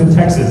 flips to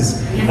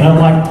Texas, and I'm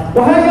like,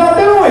 well, how y'all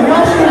doing?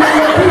 Y'all should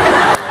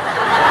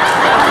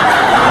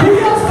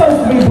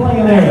be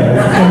playing there.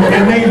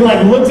 And they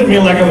like looked at me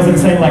like I was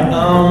insane, like,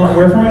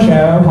 we're from a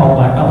show called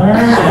Black Butler,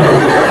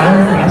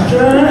 I'm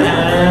Sebastian,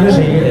 and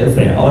she is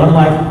there. And I'm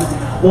like,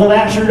 well,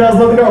 that sure does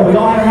look good. We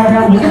all have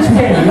time to get some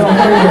candy. All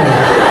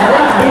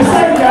right, be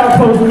safe now,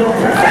 close the door.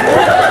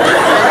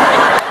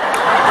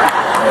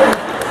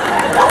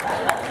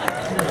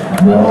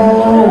 No.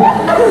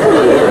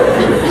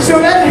 So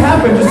that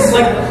happened just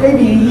like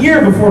maybe a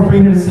year before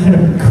Brina decided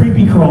to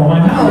creepy crawl my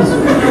house.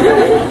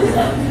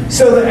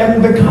 So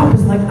and the cop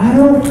is like,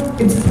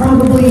 it's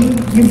probably,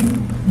 you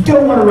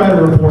don't want to write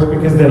a report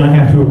because then I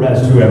have to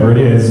arrest whoever it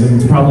is, and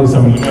it's probably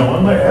someone you know.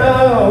 I'm like,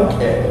 oh,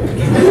 okay.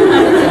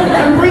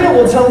 And Brina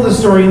will tell the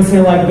story and say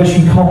like, but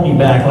she called me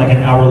back like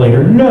an hour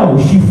later. No,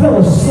 she fell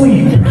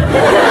asleep.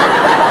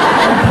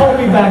 And called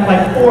me back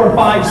like 4,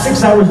 5,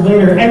 6 hours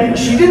later, and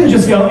she didn't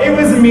just go, it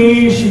was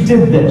me, she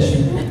did this.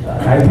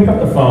 I pick up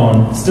the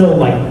phone, still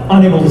like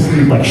unable to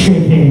sleep, like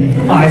shaking,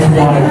 eyes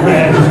wide,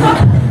 red.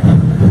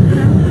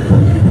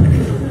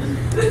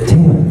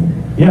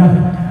 Yeah.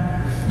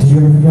 Did you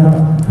ever figure out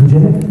who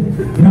did it?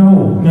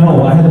 No.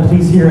 I had the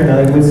police here, and I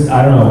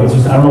don't know. It's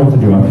just I don't know what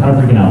to do. I'm kind of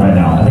freaking out right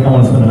now. I think I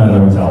want to spend the night at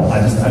a hotel.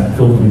 I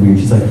feel really weird.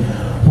 She's like,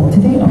 well,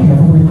 okay, I have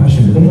a weird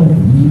question. Did they like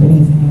leave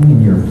anything in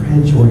your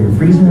fridge or your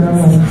freezer? And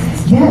I'm like,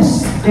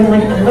 yes. They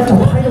like left a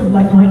pint of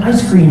like my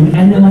ice cream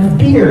and then like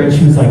beer. And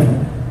she was like,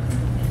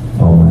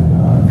 oh my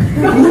God.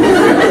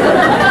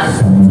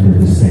 Someone did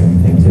the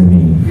same thing to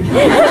me.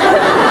 And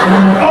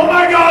I'm like, oh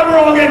my God, we're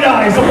all gonna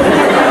die. Someone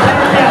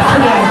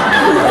tonight.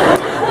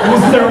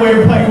 is their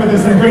way of playing with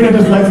this, and Brina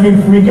just lets me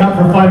freak out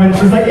for 5 minutes.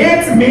 She's like,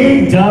 it's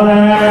me,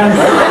 dumbass!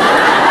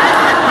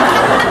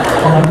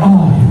 I'm like,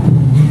 oh.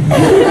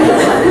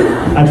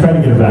 I tried to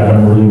get her back, but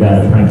I'm really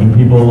bad at pranking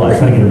people. I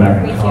tried to get her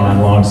back at the con,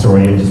 long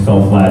story, it just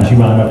fell flat. She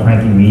wound up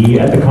pranking me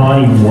at the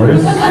con, even worse.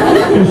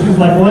 Because she was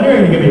like, well, I know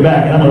you're gonna get me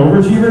back, and I'm an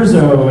overachiever,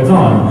 so it's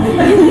on.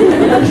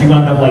 She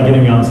wound up like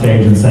getting me on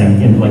stage and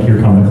saying, like, here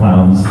come the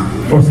clowns.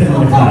 Or sending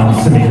the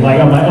clowns to me, like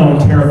on my own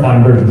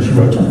terrifying version. She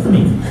wrote just for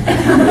me. Oh,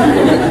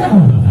 I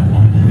love that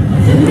woman.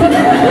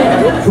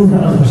 Oh,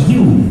 that was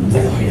you.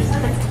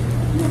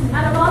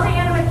 Out of all the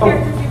anime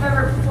characters you've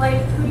ever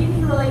played, who do you think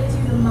you relate to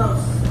the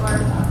most? Or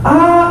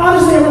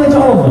Honestly, I relate to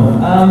all of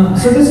them.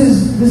 So this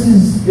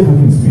is, if I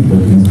can speak like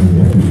this, maybe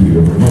I can do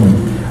it for a moment.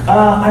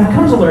 I've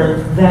come to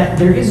learn that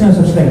there is no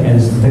such thing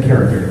as the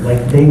character.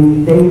 Like,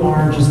 they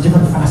are just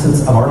different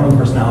facets of our own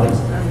personalities.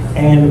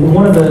 And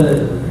one of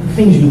the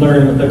things you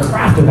learn, the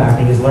craft of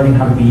acting, is learning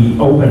how to be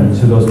open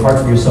to those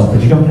parts of yourself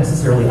that you don't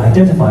necessarily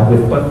identify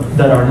with, but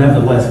that are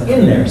nevertheless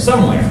in there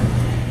somewhere.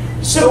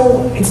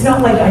 So it's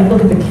not like I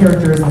look at the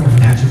character as like a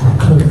magical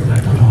cloak that I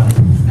put on.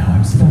 Now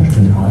I'm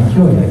Sebastian, now I'm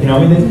Kyoya. You know,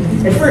 I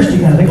mean, at first you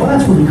kind of think, oh,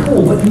 that's really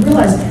cool, but you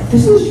realize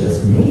this is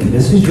just me.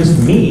 This is just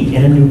me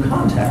in a new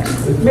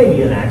context, with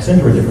maybe an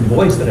accent or a different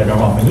voice that I don't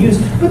often use,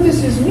 but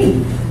this is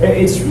me. And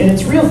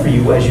it's real for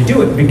you as you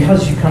do it,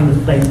 because you come to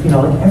think, you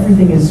know, like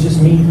everything is just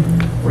me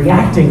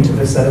reacting to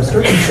the set of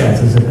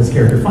circumstances that this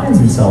character finds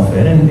himself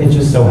in, and it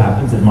just so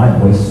happens that my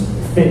voice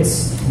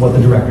fits what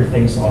the director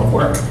thinks ought to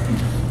work.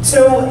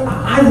 So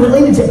I've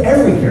related to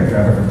every character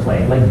I've ever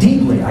played, like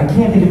deeply. I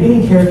can't think of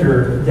any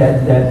character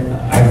that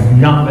I've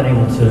not been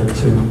able to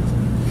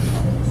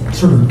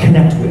sort of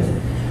connect with.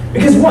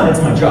 Because one,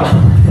 it's my job,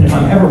 and if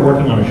I'm ever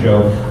working on a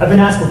show, I've been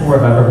asked before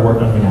if I've ever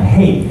worked on something I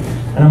hate.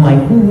 And I'm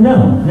like,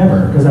 no,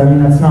 never, because I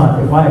mean, that's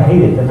not, if I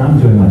hate it, then I'm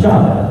doing my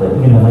job at it.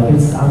 You know, like,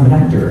 I'm an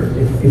actor.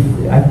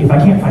 If I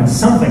can't find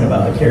something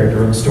about the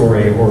character or the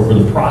story or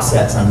the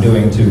process I'm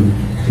doing to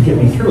get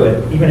me through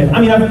it, even if,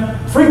 I mean,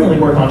 I've frequently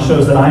worked on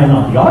shows that I am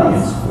not the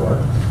audience for,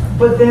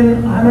 but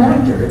then I'm an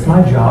actor. It's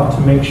my job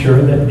to make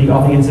sure that the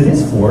audience it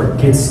is for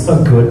gets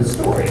a good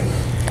story.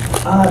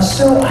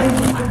 So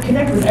I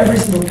connect with every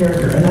single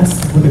character, and that's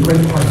what the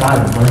great part about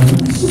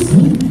it. It's just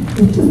me.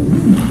 It's just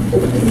me.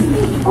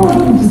 Oh,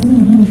 it's just me.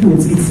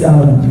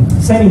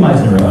 It's Sandy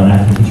Meisner, an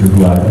acting teacher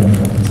who I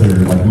consider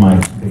like my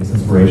biggest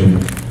inspiration,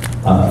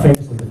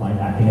 famously defined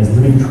acting as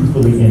living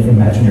truthfully in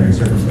imaginary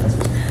circumstances,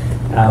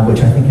 which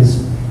I think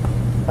is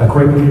a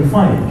great way to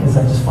define it, because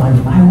I just find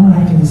I want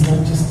acting is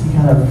like just you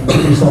kind of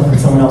put yourself in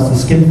someone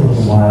else's skin for a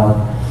little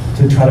while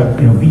to try to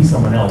be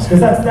someone else, because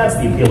that's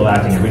the appeal of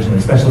acting originally,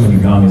 especially when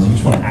you're young, is you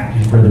just want to act,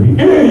 you'd rather be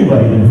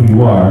anybody than who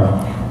you are.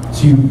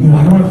 So I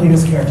don't want to play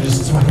this character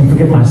just so I can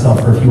forget myself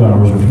for a few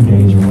hours or a few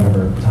days or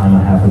whatever time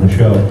I have for the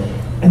show.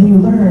 And you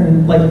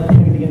learn, like at the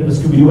end of a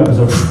Scooby-Doo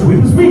episode,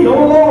 it was me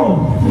all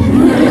along.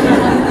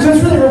 So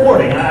it's really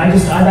rewarding.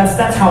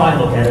 That's how I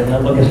look at it, and I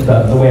look at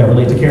the way I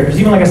relate to characters.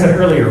 Even like I said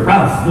earlier,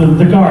 Ralph,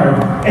 the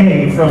guard,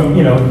 A from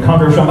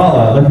Conquer of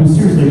Shambhala, like who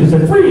seriously just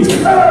said freeze.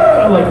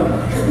 Like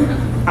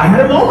I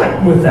had a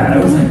moment with that. I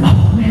was like,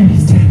 oh man,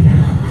 he's dead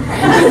now.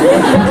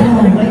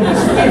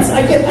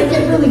 I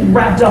get really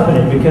wrapped up in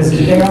it because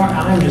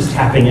I'm just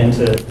tapping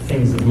into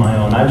things of my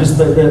own. I'm just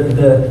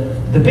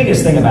the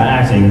biggest thing about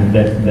acting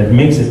that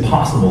makes it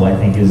possible, I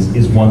think,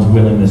 is one's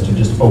willingness to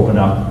just open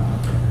up.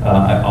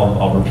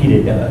 I'll repeat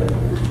it.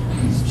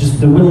 It's just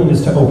the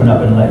willingness to open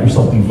up and let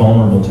yourself be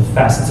vulnerable to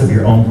facets of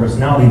your own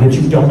personality that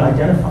you don't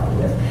identify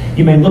with.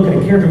 You may look at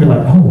a character and be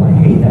like, oh, I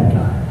hate that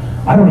guy.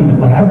 I don't even,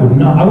 like, I would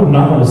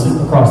not want to sit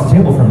across the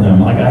table from them.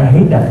 Like, I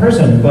hate that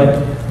person,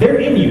 but they're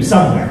in you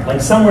somewhere.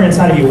 Like, somewhere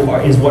inside of you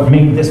is what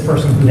made this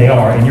person who they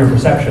are in your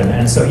perception.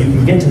 And so you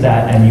can get to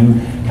that and you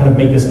kind of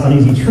make this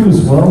uneasy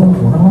truce. Well,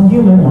 we're all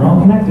human, we're all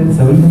connected,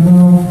 so even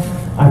though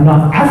I'm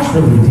not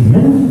actually a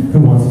demon who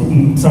wants to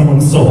eat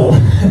someone's soul,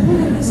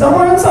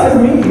 somewhere inside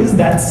of me is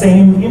that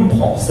same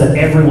impulse that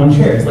everyone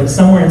shares. Like,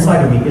 somewhere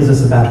inside of me is a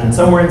Sebastian,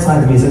 somewhere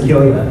inside of me is a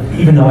Kyoya,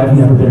 even though I've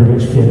never been a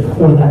rich kid,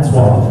 or that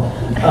suave.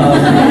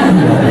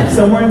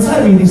 Somewhere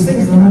inside of me, these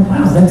things, and I'm like,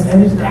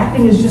 wow,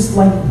 acting is just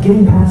like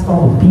getting past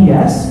all the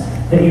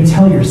BS that you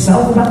tell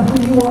yourself about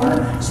who you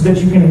are, so that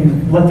you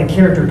can let the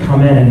character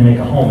come in and make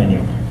a home in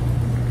you.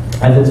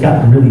 And it's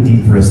gotten really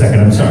deep for a second,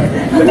 I'm sorry.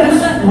 But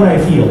that's what I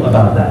feel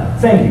about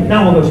that. Thank you.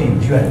 Now we'll go to you.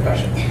 You had a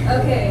question.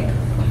 Okay.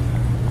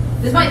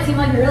 This might seem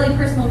like a really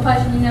personal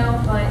question,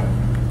 but...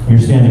 You're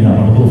standing up.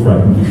 I'm a little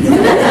frightened.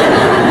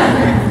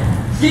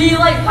 Do you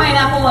like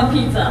pineapple on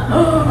pizza?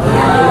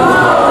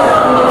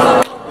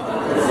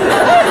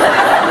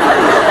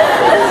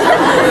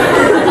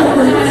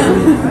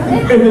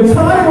 In the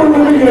time we're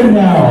living in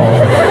now,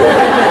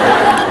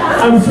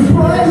 I'm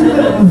surprised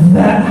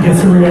that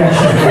gets a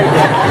reaction.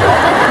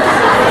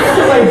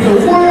 Like the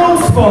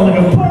world's falling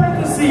apart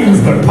at the seams,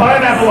 but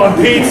pineapple on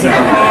pizza, oh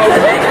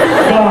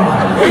God.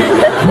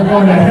 We're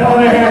going to hell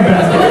in a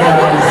handbasket,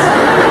 guys.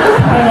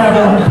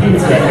 Pineapple on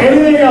pizza.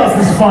 Anything else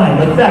is fine,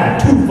 but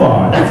that, too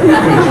far. That's a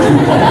bridge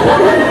too far.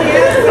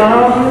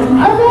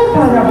 I've had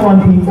pineapple on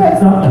pizza.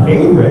 It's not my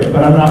favorite,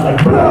 but I'm not like,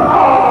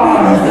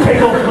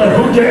 pickle flip,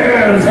 who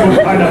cares?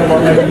 Put pineapple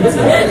on my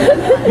pizza.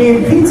 I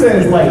mean, pizza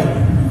is like,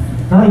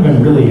 not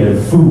even really a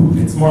food.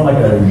 It's more like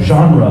a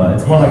genre.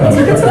 It's more like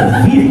it's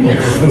a vehicle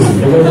for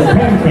food. The way that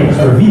pancakes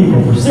are a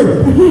vehicle for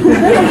syrup. You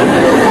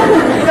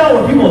know,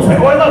 when people say,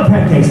 oh, I love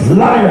pancakes.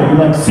 Liar, you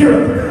like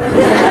syrup.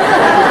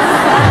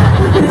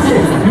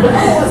 You're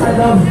like, oh, I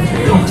love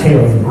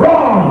cocktails.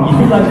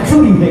 Wrong! You like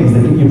fruity things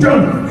that get you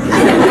drunk.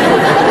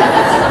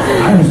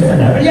 I understand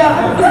that, but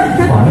yeah,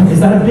 fine. Is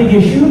that a big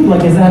issue?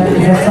 Like, is that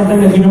something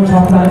that you don't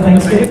talk about at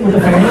Thanksgiving with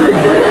the family?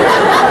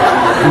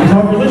 We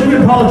talk religion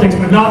and politics,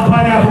 but not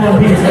pineapple on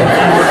pizza.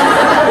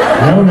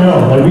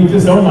 No, like we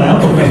just own my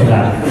uncle does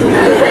that.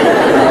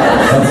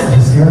 That's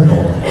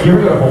hysterical. You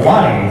ever go to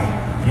Hawaii,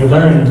 you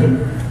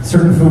learn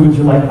certain foods,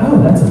 you're like,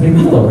 oh, that's a big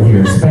deal over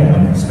here.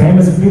 Spam. Spam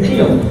is a big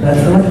deal. That's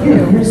like,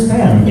 here's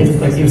spam.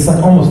 It's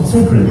like almost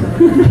sacred.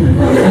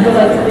 And you're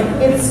like,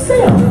 it's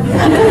spam.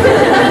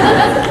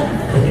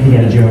 Like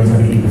Indiana Jones,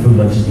 like eat the food,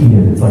 like just eat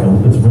it. It's like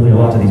it's really a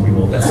lot to these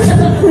people. That's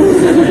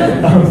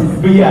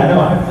but yeah,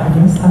 no, I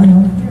guess I don't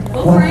know.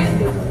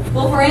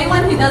 Well, for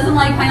anyone who doesn't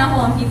like pineapple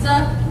on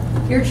pizza,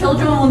 your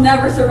children will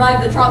never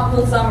survive the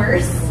tropical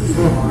summers.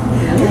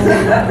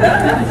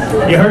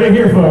 You heard it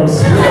here, folks.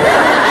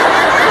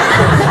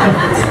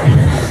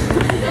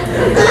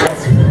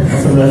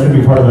 So that's going to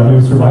be part of our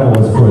new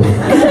survivalist course.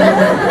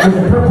 With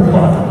the purple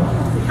bottle.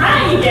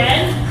 Hi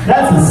again.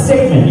 That's a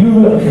statement.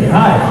 Okay,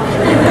 hi. I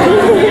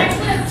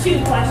actually have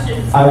 2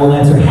 questions. I will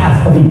answer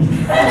half of each.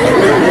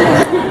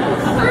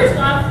 First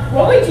off,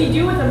 what would you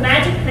do with a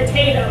magic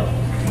potato?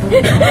 In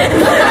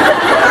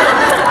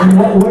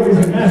what way is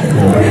it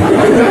magical?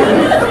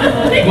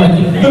 Like,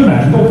 the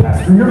magical pass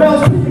through your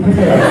mouth.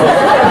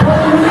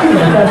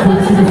 That's what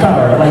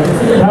superpower. Like, the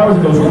superpower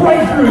goes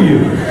right through you.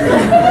 A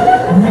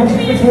magic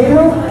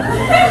potato?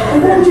 And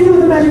what would you do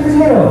with a magic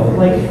potato?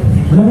 Like,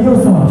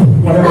 Leviosa.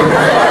 Whatever.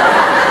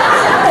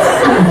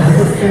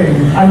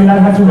 I mean,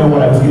 I'd have to know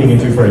what I was getting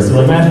into first. So,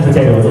 like, mashed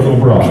potato is a little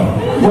broad.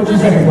 What's your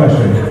second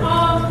question?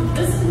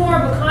 This is more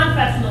of a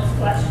confessionals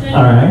question.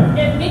 All right.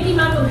 If Mickey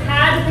Mouse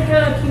had to pick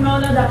a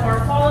kimono that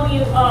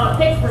Bartholomew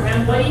picked for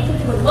him, what do you think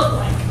it would look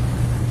like?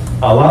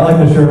 A lot like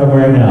the shirt I'm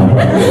wearing now.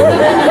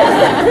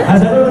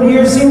 Has everyone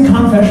here seen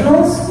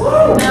Confessionals?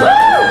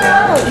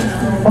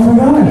 Oh my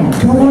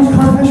god, go watch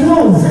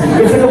Confessionals!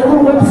 It's like a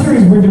little web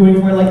series we're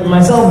doing where like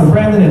myself and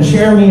Brandon and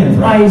Jeremy and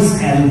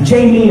Bryce and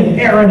Jamie and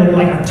Aaron and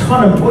like a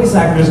ton of voice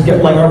actors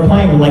are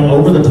playing like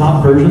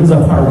over-the-top versions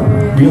of our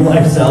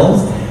real-life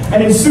selves.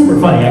 And it's super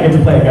funny. I get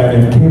to play a guy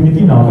named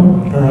Mickey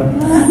Malcolm,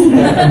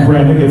 and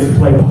Brandon gets to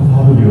play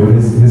Bartholomew,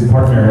 his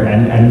partner,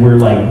 and we're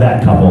like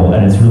that couple,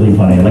 and it's really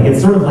funny. Like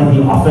it's sort of like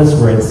The Office,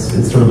 where it's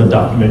sort of a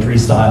documentary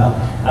style,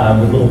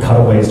 with little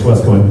cutaways to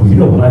us going, well, you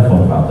know what I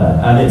thought about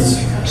that, and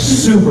it's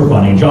super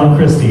funny. John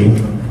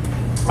Christie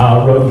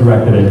wrote and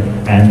directed it,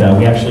 and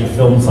we actually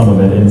filmed some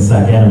of it in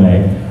SAC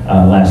Anime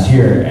last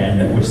year,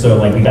 and so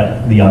like we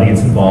got the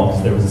audience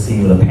involved. There was a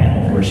scene with a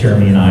panel where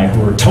Jeremy and I,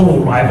 who were total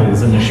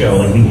rivals in the show,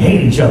 like we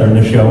hate each other in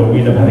the show, and we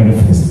end up having a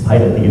fist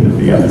fight at the end of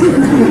the episode.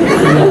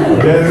 I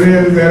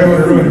don't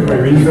want to ruin it for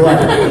you. Read the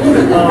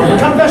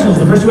Confessionals.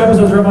 The first 2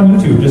 episodes are up on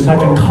YouTube. Just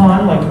type in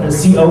Con, like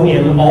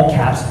C-O-N, all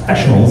caps,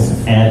 Professionals,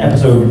 and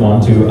episode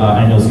 1, 2,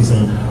 and you'll see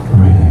some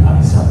really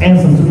funny stuff and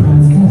some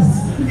surprise guests.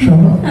 Show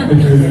up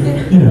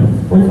because, you know,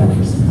 we're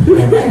actors.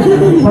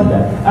 Love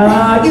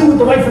that. You with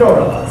the white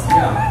fedora.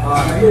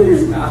 Yeah, have you done your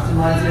Sebastian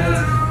lines yet?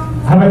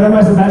 Have I done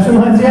my Sebastian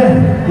lines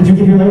yet? Did you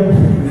get here late?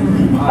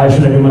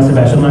 Should I do my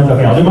Sebastian lines?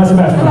 Okay, I'll do my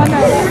Sebastian lines.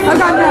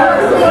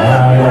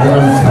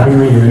 Everyone's having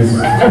your ears.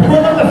 And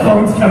we'll let the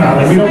phones come out.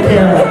 Like, we don't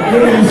care. What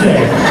do you say?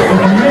 Like,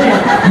 the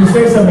minute you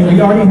say something we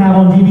already have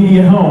on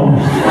DVD at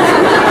home,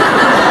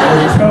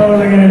 we're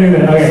totally going to do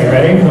that. Okay,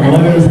 ready? I'm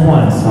going to do this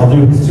once. I'll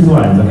do his 2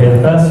 lines. Okay,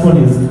 the first one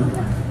is,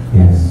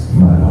 yes,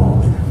 my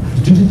lord.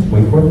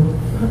 Wait for it.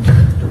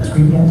 Don't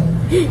scream yet.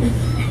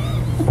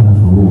 As a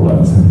rule,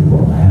 I'm simply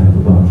one hell of a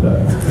butler.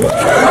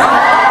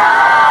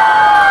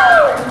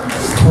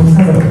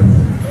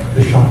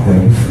 The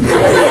shockwave.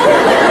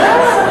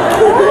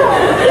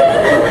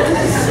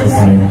 So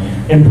funny.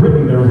 In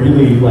Britain, they're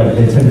really like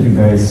they tend to be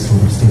very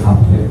sort of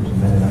stiff-upper-lipped.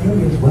 And they're like, oh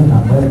yes, well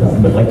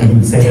done. But like when you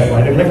would say that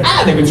line, they'd be like,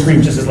 they would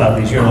scream just as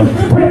loudly as you. And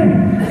like, Britain,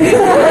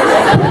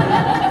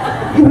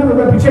 you have a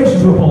reputation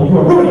to uphold. You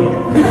are ruining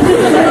it.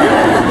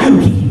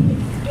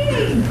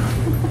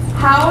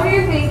 How do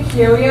you think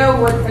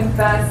Kyoyo would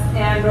confess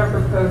and or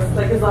propose,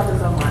 like his left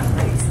his own last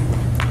place?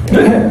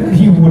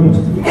 He wouldn't.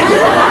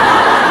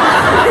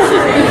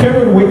 Kyo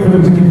would wait for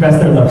them to confess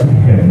their love to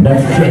him.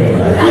 That's Kyo.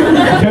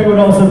 Kyo would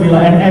also be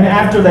like, and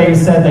after they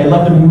said they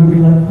loved him, he would be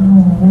like,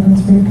 oh, well,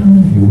 that's very kind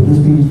of you. Will this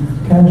be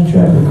cash,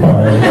 check, or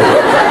card?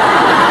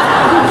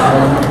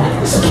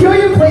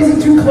 Kyoyo plays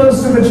it too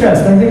close to the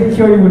chest. I think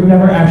Kyoyo would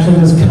never actually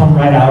just come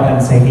right out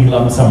and say he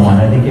loved someone.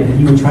 I think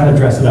he would try to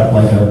dress it up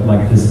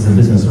like this is a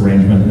business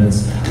arrangement and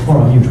it's for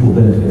a mutual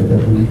benefit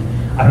that we.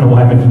 I don't know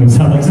why I'm making him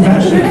sound like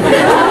Sebastian.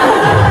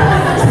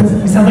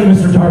 You sound like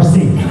Mr.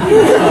 Darcy.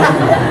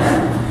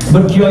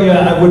 But Kyoya,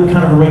 I would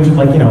kind of arrange it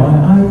like, we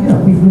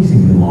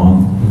seem to get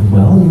along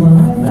well. You and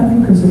I have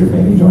you considered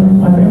maybe joining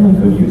my family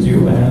could use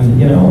you, and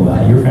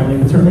your family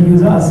could certainly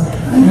use us.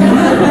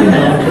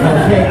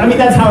 Okay. I mean,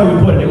 that's how I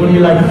would put it. It wouldn't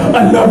be like,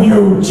 I love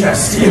you,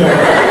 just It's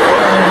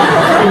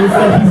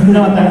like he's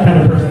not that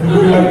kind of person.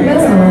 He'd be like,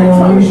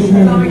 no, we should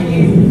maybe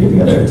get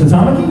together.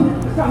 Tatamaki?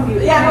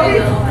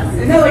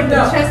 No, like the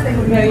chest thing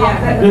would be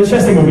The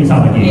chest thing would be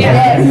Tamaki.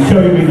 Yeah. And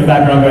Kyoya would be in the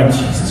background going,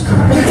 Jesus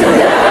Christ.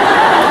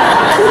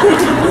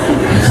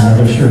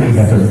 They're sure he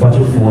got their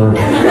budget for.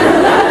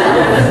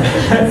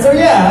 So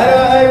yeah,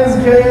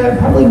 I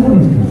probably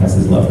wouldn't confess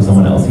his love for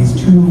someone else. He's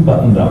too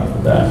buttoned up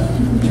for that.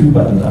 Too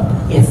buttoned up.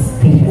 Yes.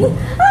 Take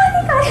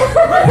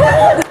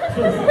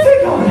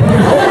on.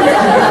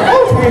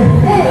 Okay.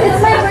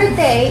 It's my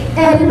birthday.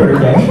 Happy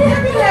birthday.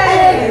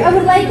 I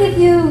would like if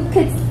you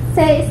could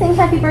sing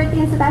happy birthday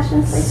in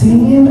Sebastian's voice.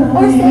 Sing it.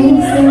 Or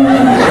sing.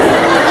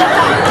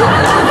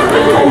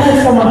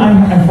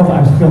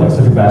 I feel like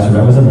such a bastard.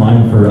 I was in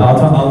line for.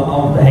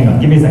 I'll hang on.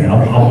 Give me a second.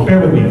 I'll bear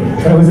with me.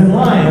 But I was in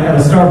line at a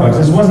Starbucks.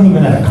 This wasn't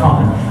even at a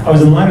con. I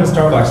was in line at a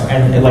Starbucks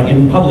and like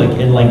in public,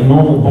 in like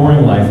normal,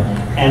 boring life.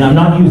 And I'm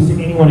not used to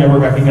anyone ever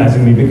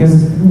recognizing me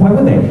because why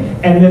would they?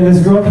 And then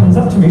this girl comes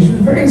up to me. She was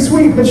very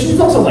sweet, but she's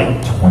also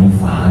like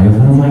 25.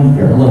 And I'm like,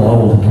 you're a little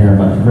old to care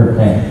about your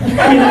birthday.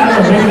 I mean, I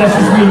don't know. Maybe that's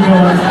just me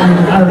going.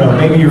 I don't know.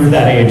 Maybe you're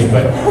that age,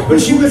 but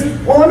she was.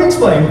 Well, let me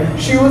explain.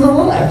 She was a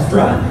little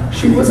extra.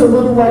 She was a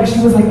little like. She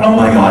was like, oh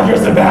my God, you're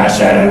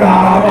Sebastian.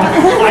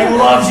 I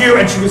love you.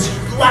 And she was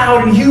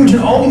loud and huge,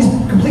 and all these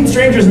complete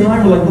strangers in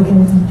line were like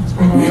looking. What's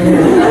going on?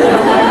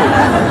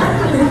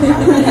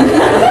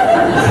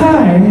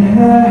 Hi,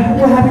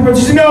 well, happy birthday.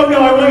 She said, no,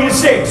 I want you to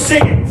sing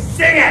it.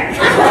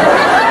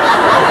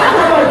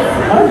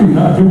 I do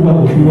not do well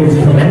with you ways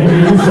to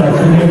manage yourself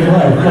in daily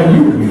life. Like,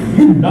 you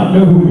do not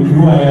know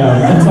who I am.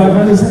 And so I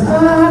finally said,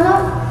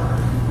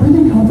 are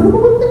you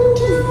comfortable with me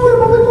too? In a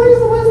public place,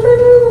 the way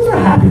strangers are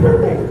happy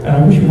birthday. And I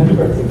wish you happy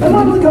birthday. I'm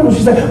not really comfortable.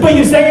 She said, but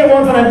you sang it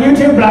once on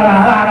YouTube, blah,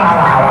 blah, blah, blah,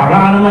 blah,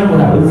 blah. And I'm like,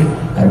 well, I was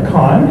at a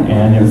con,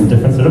 and it was a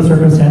different set of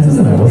circumstances,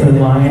 and I wasn't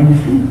in line.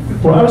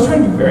 Well, I was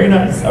trying to be very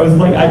nice. I was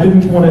like, I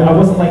didn't want to, I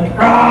wasn't like,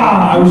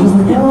 I was just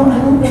like, well, I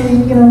don't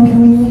really,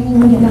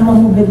 can we get down a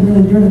little bit?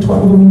 You're in the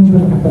 12, we need you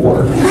in the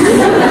 4.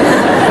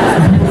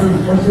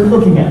 They're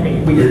looking at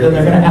me weird, and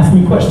they're going to ask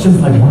me questions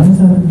like, why is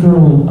that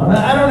girl?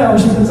 I don't know,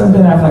 she thinks I'm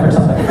Ben Affleck or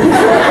something.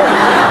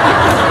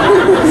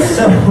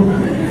 So,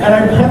 and I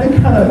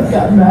kind of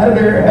got mad at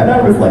her, and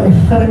I was like,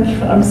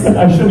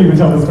 I shouldn't even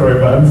tell the story,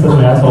 but I'm such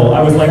an asshole.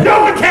 I was like,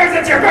 no one cares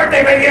it's your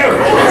birthday but you!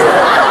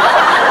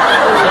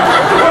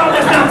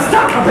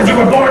 Because you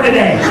were born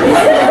today.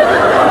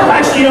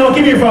 Actually,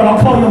 give me your phone. I'll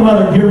call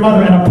your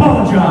mother and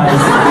apologize.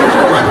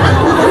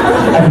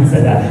 I didn't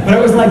say that. But I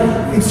was like,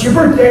 it's your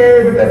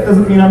birthday, but that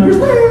doesn't mean I'm your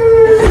slave.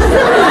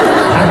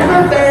 Happy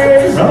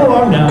birthday. Run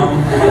along now.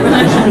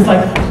 And she was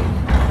like,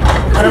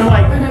 and I'm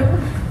like,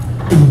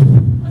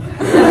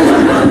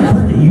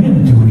 you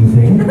didn't do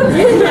anything.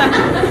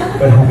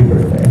 But happy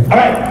birthday. All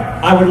right,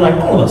 I would like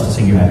all of us to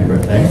sing you happy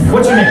birthday.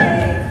 What's your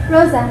name?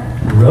 Rosa.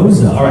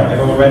 Rosa. All right,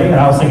 everyone ready? And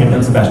I'll sing it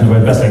in Sebastian the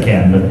best I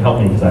can, but help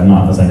me because I'm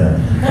not the singer.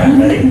 All right,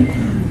 ready?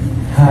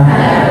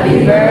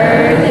 Happy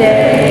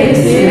birthday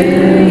to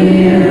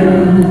you.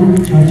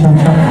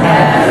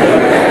 Happy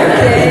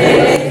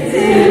birthday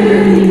to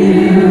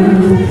you.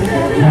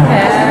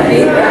 Happy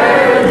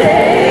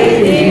birthday,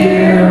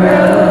 dear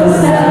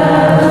Rosa.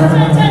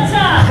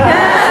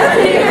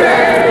 Happy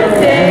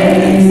birthday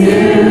to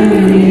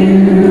you.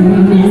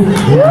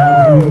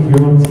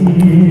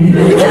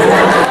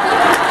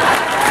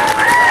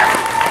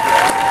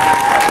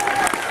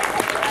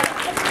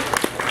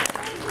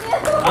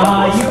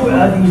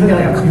 You got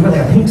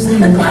like a pink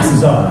sleeve and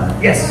glasses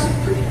on. Yes.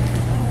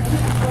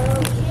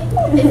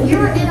 If you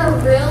were in a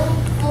room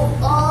full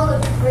of all the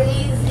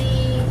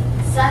crazy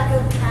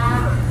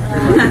psychopath,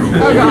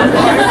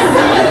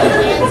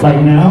 like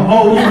now?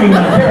 Oh, you mean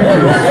my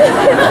characters?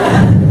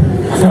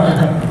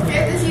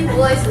 characters you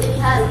voiced, and you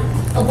had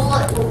a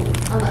bullet,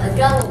 a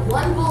gun with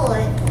one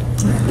bullet,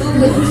 who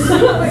would you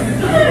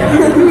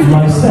shoot?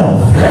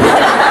 Myself.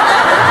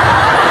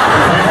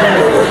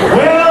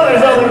 Well,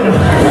 there's only.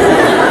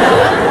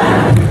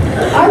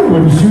 I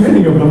wouldn't shoot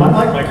any of them. I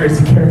like my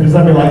crazy characters.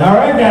 I'd be like, all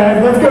right,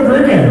 guys, let's go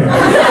drinking.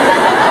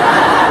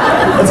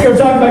 Let's go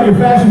talk about your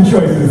fashion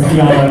choices,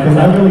 Tiana, because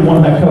I really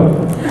want that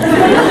coat.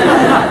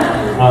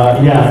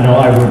 Yeah, no,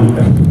 I wouldn't.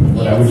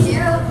 But I would just...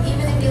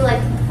 Even if you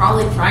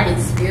probably tried to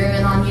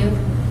experiment on you,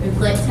 and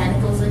put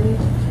tentacles in you.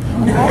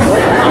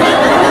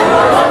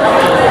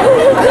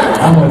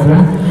 I'm open.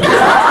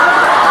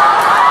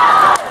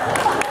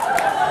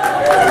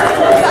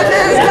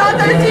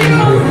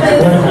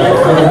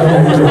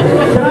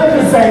 Can I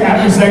just say,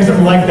 after saying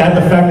something like that,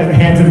 the fact that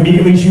hands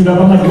immediately shoot up,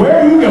 I'm like, where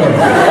are you going? I'm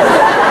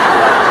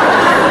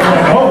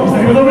like, oh, he's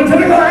taking a little bit of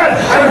tentacle ahead.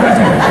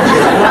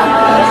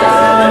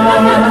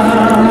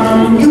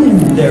 You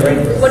there, right?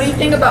 What do you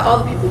think about all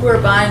the people who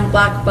are buying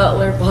Black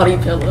Butler body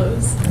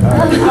pillows? I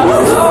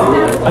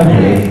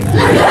agree.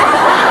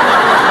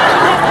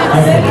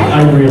 I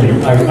do.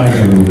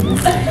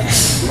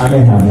 I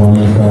may have one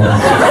myself.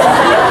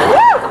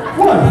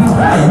 What? He's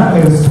bad. I'm not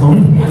made of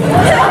stone.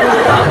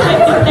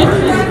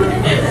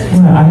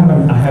 Well, I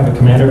have a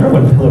Commander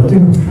Irwin pillow too.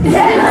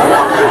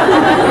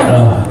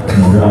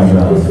 Dry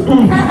jaws.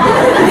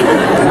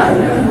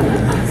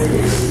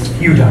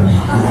 You done.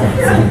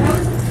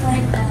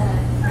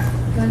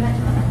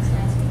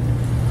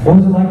 What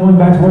was it like going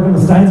back to work on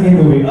the Steins Gate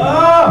movie?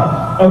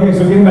 Oh! Okay, so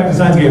getting back to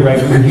Steins Gate, right,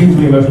 it was a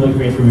hugely emotional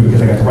experience for me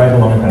because I got to ride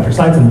along with Patrick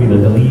Seitz and be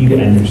the lead,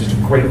 and there's just a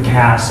great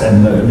cast,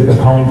 and the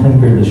Colleen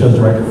Klingbeard, the show's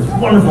director, was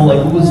wonderful. Like,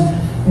 it was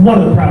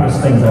one of the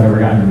proudest things I've ever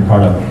gotten to be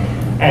part of.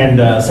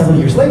 And several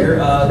years later,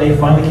 they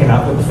finally came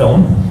out with the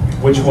film,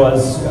 which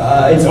was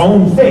its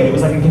own thing. It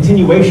was like a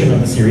continuation of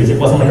the series. It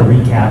wasn't like a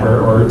recap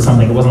or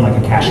something. It wasn't like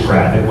a cash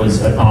grab. It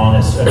was an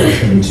honest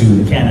addition to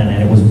the canon,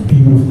 and it was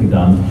beautifully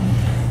done.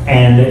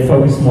 And it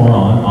focused more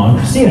on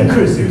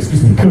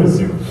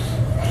Kurisu.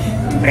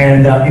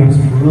 And it was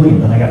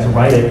brilliant, and I got to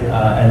write it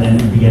and then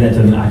begin it,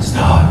 and I just, it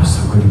was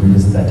so good to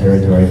revisit that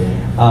territory.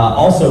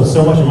 Also,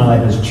 so much of my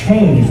life has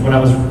changed. When I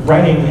was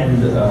writing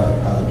and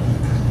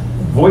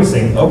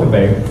voicing Open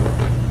Bay,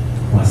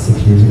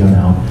 6 years ago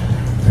now,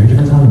 very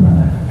different time in my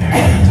life. Very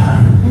different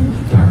time.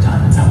 Dark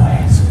time in some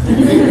ways.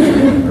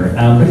 But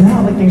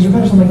now, like, things are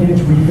better, so I'm like, getting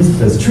to revisit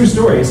this. True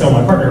story. So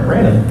my partner,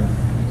 Brandon,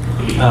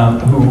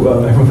 who,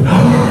 everyone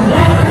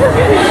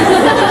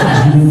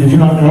did you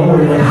not know? Or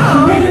like,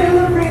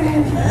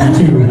 me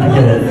too, I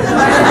get it.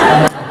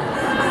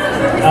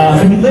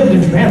 But he lived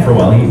in Japan for a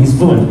while. He's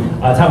fluent.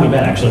 That's how we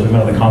met, actually. We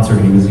met at the concert,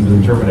 and he was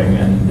interpreting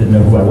and didn't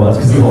know who I was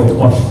because he always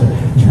watched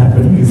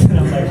Japanese. And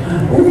I was like,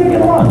 we're going to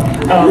get along.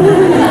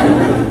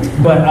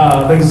 But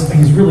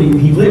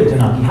he lived in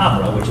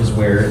Akihabara, which is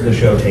where the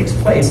show takes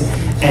place.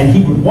 And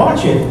he would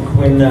watch it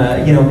when,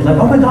 be like,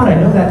 oh my God, I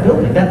know that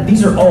building.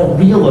 These are all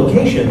real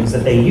locations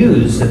that they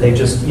use, that they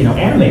just,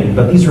 animated,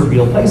 but these are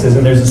real places.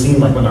 And there's a scene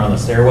like when they're on the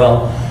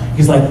stairwell.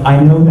 He's like, I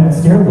know that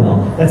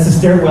stairwell. That's the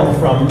stairwell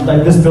from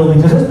like this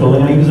building to this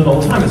building. I use it all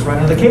the time. It's right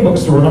out of the K-Book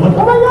store. And I'm like,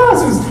 oh my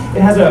gosh.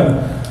 It has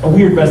a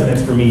weird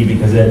resonance for me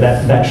because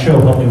that show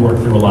helped me work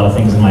through a lot of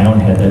things in my own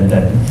head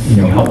that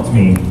helped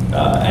me.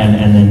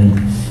 And then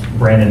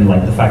Brandon,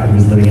 like the fact that he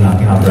was living in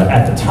Akihabara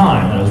at the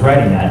time when I was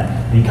writing that,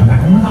 and he'd come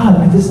back, oh my God,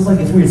 like, this is like,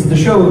 it's weird. So the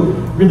show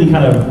really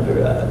kind of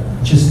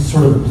just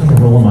sort of played a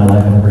role in my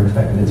life I never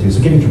expected it to.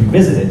 So getting to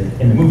revisit it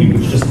in the movie,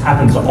 which just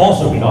happens to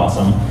also be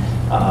awesome,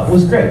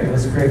 was great. It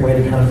was a great way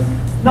to kind of,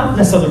 not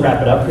necessarily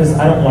wrap it up, because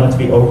I don't want it to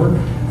be over,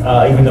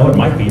 even though it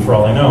might be for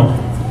all I know,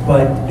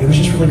 but it was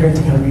just really great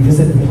to kind of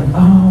revisit and be like,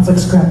 oh, it's like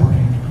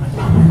scrapbooking. I'm like,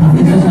 oh my God,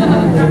 this is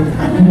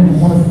really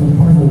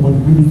wonderful, like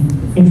really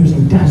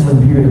interesting, dazzling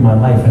period of my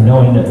life, and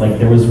knowing that like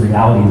there was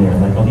reality there,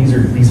 like, oh, these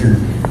are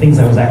things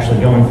I was actually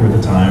going through at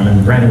the time,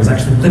 and Brandon was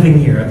actually living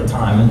here at the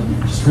time, and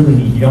just really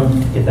neat. You don't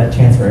get that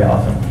chance very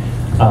often.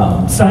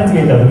 Steins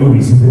Gate, though, the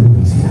movie, see the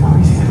movie.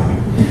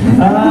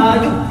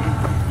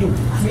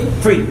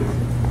 Free.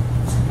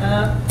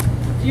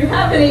 Do you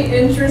have any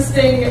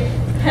interesting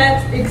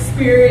pet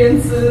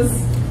experiences,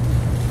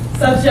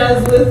 such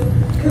as with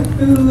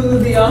Cthulhu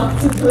the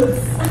octopus?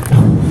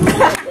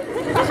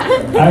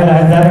 I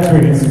had that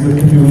experience with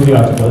Cthulhu the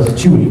octopus,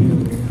 Chewy,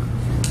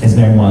 his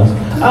name was.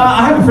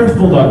 I have a French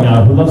bulldog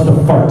now who loves to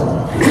fart.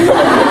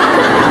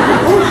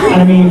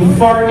 I mean,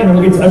 fart,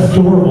 it's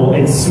adorable.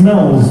 It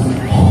smells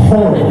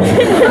horrible.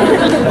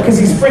 Because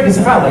he's freaking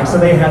cephalic, so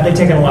they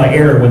take in a lot of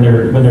air when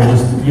they're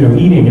just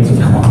eating, and so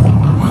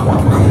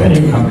and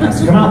it has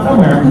to come out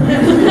somewhere.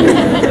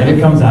 And it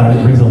comes out, and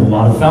it brings a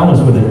lot of foulness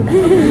with it.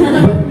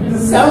 But the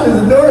sound is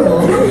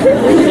adorable.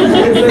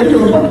 It's like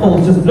your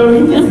butthole just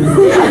blowing kisses.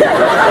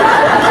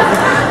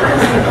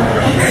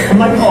 I'm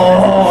like,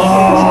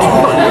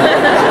 oh.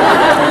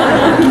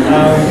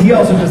 He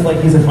also just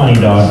he's a funny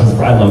dog.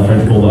 I love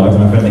French bulldogs,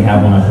 and I finally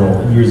have one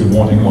after years of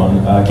wanting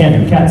one. Can't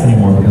do cats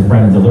anymore because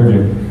Brandon's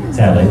allergic,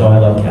 sadly, though I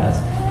love cats.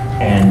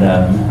 And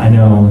I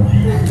know,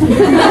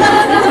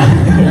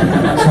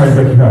 sorry to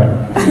break your heart,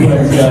 but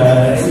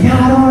yeah, I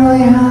don't really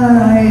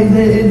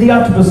have, the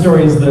octopus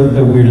story is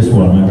the weirdest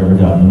one I've ever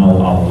done, and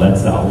I'll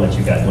let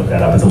you guys look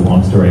that up. It's a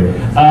long story.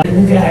 Guy,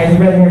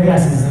 red hair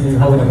glasses, and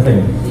holding a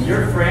thing.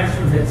 You're French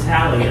from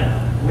Italia.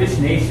 Which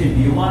nation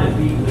do you want to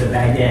beat with a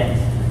baguette?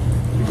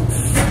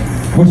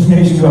 Which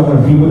nation do I want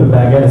to beat with a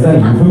baguette? Is that a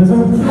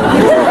euphemism?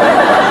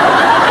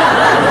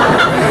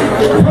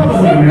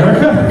 Probably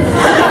America.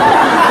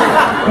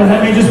 But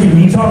that may just be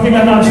me talking.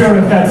 I'm not sure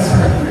if that's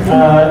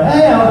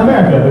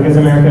America, because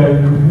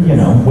America,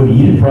 would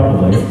eat it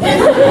probably.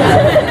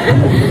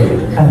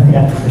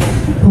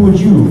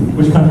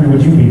 Which country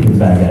would you beat with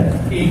a baguette?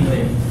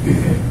 England.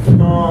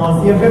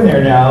 Oh, see, I've been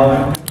there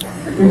now.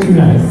 You're too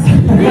nice.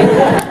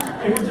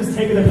 It would just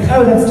take it up.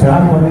 Oh, that's true.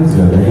 I'm one of these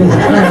other.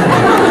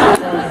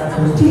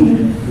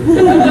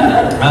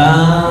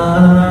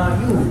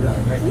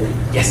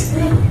 Yes.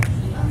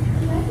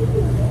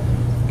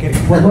 Okay,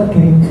 what?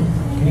 Can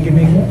you give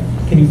me a hint?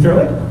 Can you throw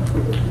it?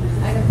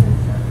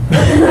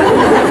 Yeah,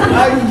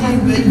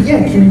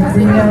 can you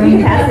bring it down? You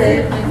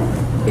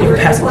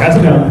pass it. Pass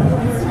it down.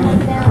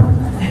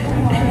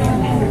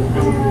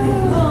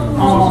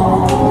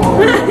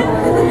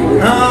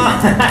 I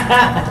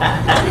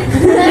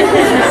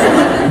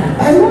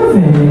love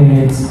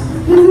it. This is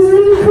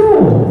really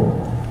cool.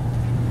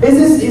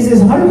 Is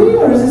this Harvey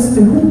or is this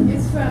the who?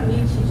 It's from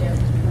Nichijou.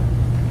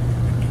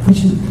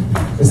 Which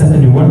is that the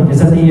new one? Is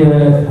that the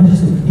what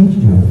is it?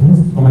 Nichijou?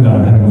 Oh my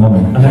god, I'm having a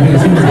moment. I'm having a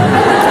serious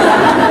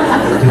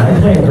moment. Did I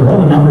play a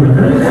girl and not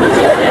remember it?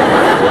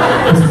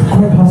 It's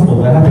quite possible.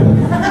 What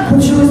happened?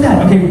 What show is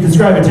that? Okay,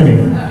 describe it to me.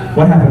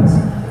 What happens? It's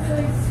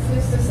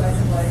just a slice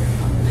of life.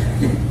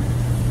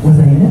 Was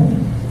I in it?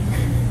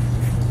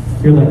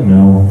 You're like,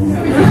 no.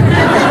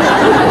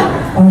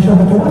 Oh, I shall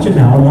have to watch it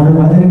now. I wonder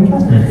why they didn't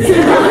cast me.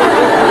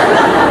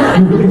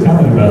 You're really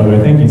talented, by the way.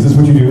 Thank you. Is this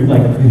what you do?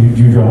 Like, do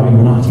you draw?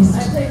 You're not. Jesus. I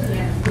play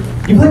piano.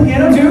 You play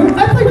piano too? I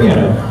play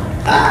piano.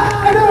 I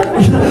know.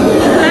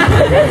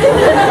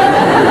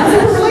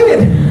 Super related.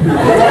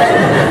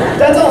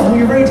 That's awesome.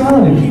 You're very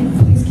talented.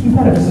 Please keep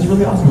at it. This is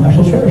really awesome. I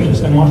shall cherish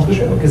this and watch the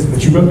show because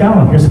what you wrote down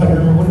on here so I can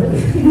remember what it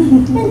is.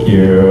 Thank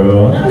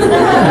you.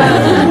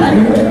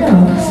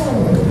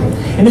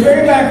 In the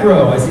very back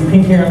row, I see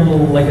pink hair and a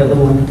little.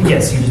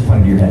 Yes, you just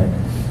pointed to your head.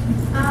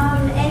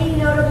 Any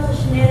notable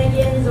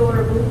shenanigans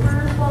or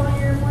bloopers while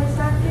you're voice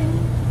acting?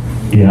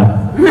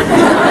 Yeah.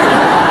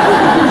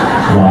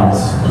 Lots.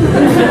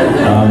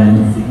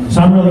 So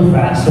I'm really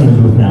fast in the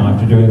booth now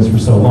after doing this for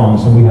so long,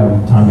 so we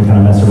have time to kind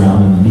of mess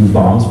around and leave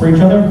bombs for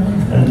each other.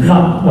 And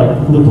not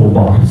like little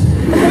bombs.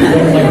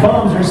 like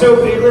bombs are so,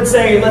 let's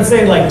say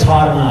like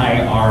Todd and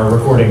I are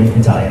recording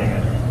Italian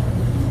together.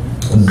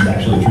 This is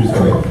actually a true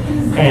story.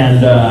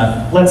 And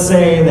let's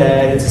say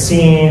that it's a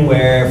scene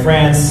where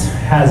France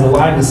has a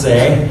line to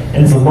say,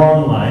 and it's a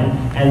long line,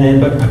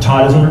 but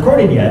Todd isn't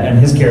recorded yet, and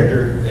his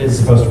character is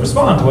supposed to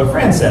respond to what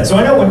France says. So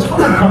I know when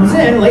Todd comes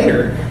in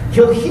later,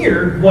 he'll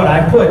hear what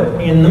I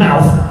put in the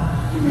mouth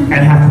and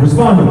have to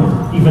respond to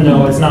it, even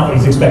though it's not what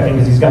he's expecting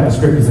because he's got the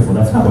script. He's like, well,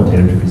 that's not what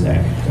Tatum should be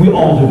saying. We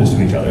all do this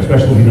to each other,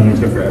 especially if we've known each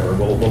other forever.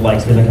 We'll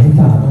like be like, hey,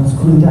 Todd, let's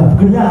cool it up,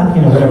 good luck,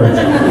 you know, whatever.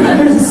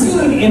 There's a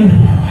scene in,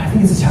 I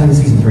think it's Italian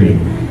season 3,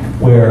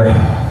 where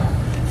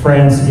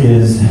France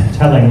is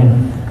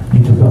telling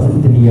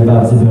Italy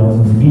about the birds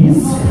and the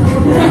bees.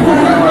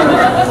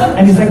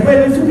 And he's like,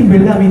 well, two people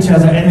love each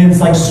other, and then it's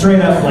like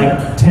straight up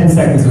like 10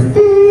 seconds of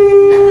beep.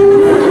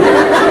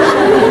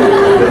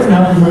 It's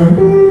not beep.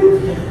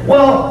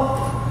 Well,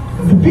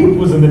 the beep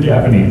was in the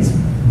Japanese,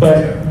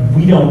 but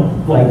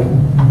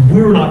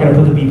we're not gonna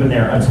put the beep in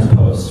there until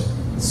post.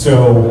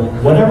 So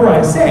whatever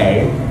I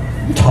say,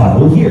 Todd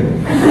will hear.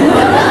 And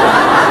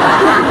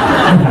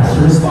has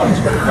to respond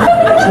to it.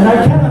 And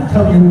I cannot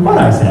tell you what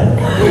I said.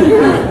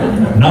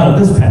 Not at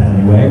this pen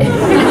anyway.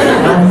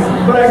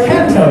 But I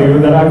can tell you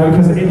that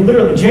because it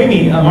literally,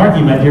 Jamie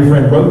Markey, my dear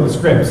friend, wrote the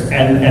scripts,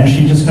 and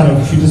she just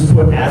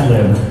put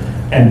ad-lib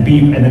and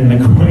beep, and then in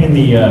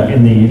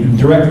the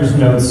director's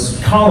notes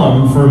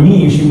column for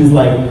me, she was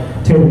like,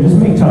 Tatum, just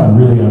make Todd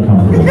really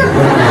uncomfortable.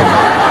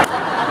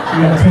 You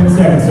got 10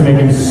 seconds to make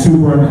him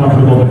super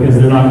uncomfortable because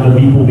the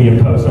beep will be in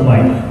post. I'm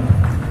like,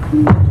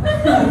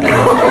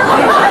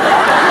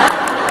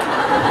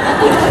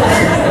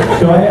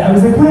 so I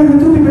was like, well,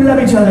 two people love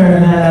each other,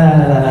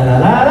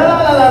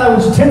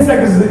 which 10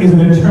 seconds is an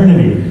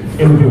eternity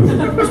in the booth,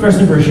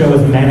 especially for a show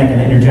as manic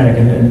and energetic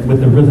and with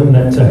the rhythm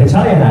that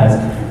Italia has.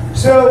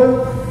 So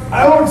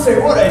I won't say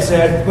what I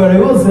said, but I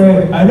will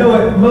say I know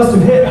it must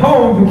have hit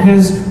home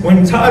because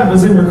when Todd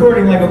was in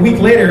recording like a week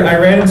later, I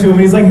ran into him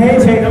and he's like, hey,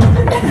 Tatum.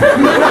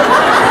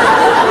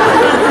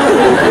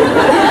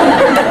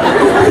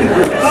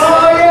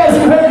 Oh, yes,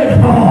 you heard it.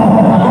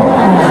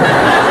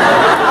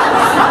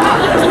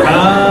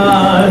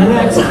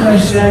 Next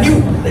question.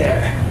 You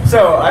there.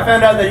 So, I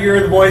found out that you're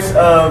the voice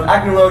of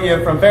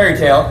Acnologia from Fairy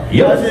Tail.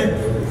 Yep.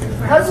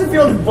 How does it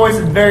feel to voice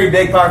a very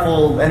big,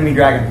 powerful enemy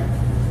dragon?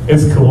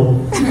 It's cool.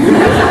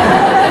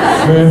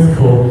 It's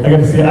cool. I got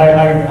to see.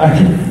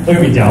 Look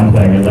at me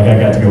downplaying it. Like I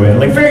got to go in.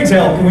 Like Fairy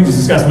Tail. Can we just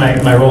discuss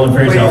my role in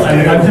Fairy Tail?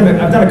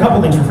 I've done a couple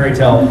things for Fairy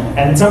Tail,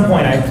 and at some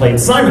point I played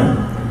Simon,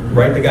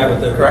 right? The guy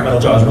with the metal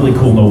jaws. Really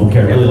cool, noble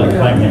character. Really like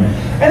playing him.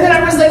 And then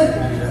I was like,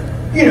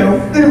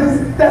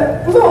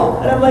 that was all.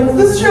 And I'm like,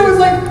 this show is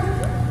like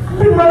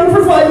been running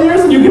for 5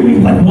 years, and you give me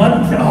like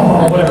one,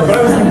 whatever. But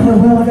I was like,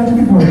 well, I got to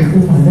be part of it.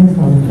 It's fine.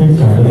 Thanks,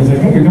 Todd. And he's like,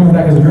 hey, you're coming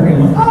back as a dragon.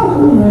 I'm like, oh,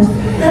 cool, nice.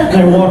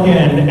 And I walk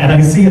in, and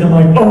I see it, I'm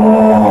like,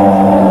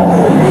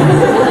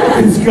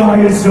 oh, this guy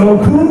is so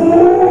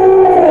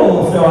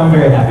cool. So I'm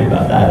very happy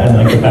about that. And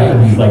like the fact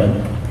that he's like, I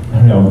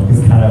don't know,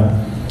 he's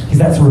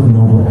that sort of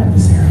noble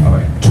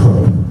adversary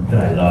trope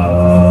that I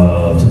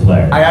love to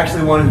play. I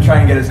actually wanted to try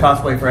and get his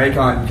cosplay for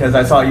A-Kon because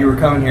I saw you were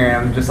coming here,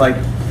 and I'm just like,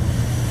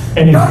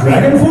 and his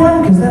dragon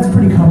form? Because that's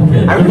pretty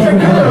complicated. I wish I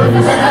could.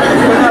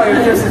 No, it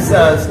was just his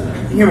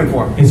human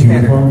form. His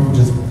human form?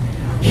 Just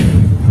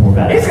more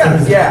bad. He's got,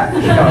 yeah. No,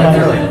 it's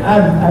really. I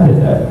did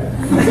that.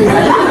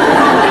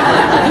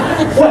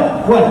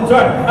 What?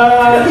 Sorry.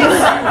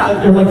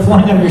 Yes. You're like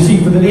flying out of your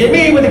seat with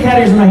me with the cat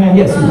ears in my hand.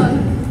 Yes.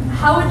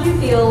 How would you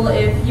feel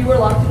if you were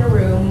locked in a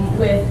room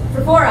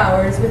for 4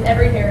 hours with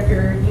every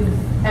character you've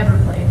ever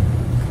played?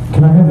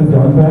 Can I have the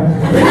dog back?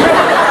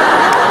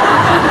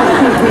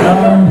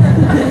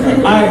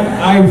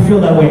 I feel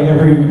that way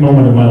every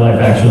moment of my life,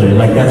 actually.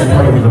 Like, that's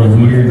part of the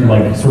weird,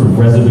 like, sort of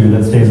residue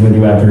that stays with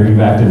you after you've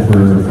acted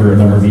for a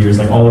number of years.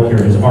 Like, all the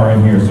characters are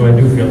in here, so I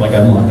do feel like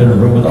I'm locked in a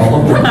room with all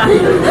of them.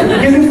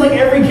 Because it's like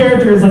every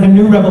character is like a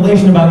new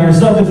revelation about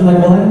yourself. It's like,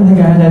 well, I didn't think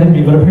I had that in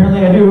me, but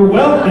apparently I do.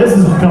 Well, this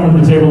is coming to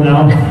the table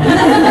now.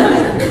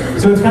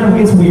 So it's kind of,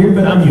 it's weird,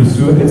 but I'm used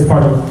to it. It's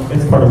part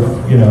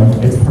of, you know,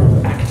 it's part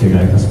of acting,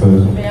 I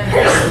suppose. You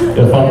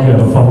have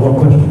a follow-up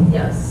question?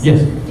 Yes.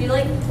 Yes. Do you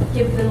like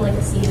give them like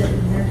a scene at the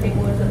dinner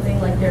table or something,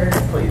 like they're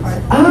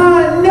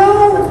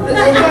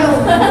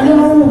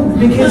No,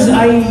 because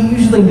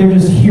they're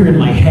just here in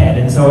my head,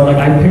 and so like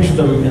I picture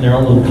them in their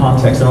own little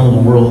context, their own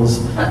little worlds,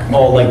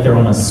 all like they're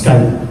on a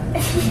Skype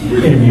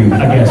interview,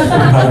 I guess,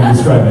 how to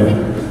describe it.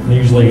 And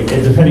usually,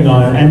 depending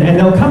on, and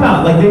they'll come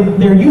out, like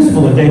they're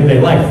useful in day-to-day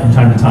life from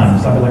time to time.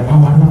 So I'll be like,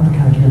 oh, I'm not the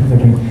kind of character that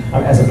can,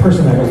 as a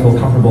person, I don't feel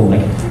comfortable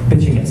like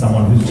bitching at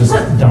someone who's just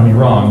done me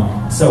wrong.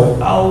 So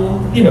I'll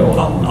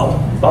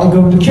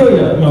go to kill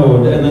ya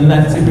mode, and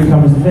then it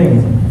becomes the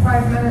thing.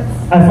 5 minutes.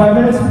 I have 5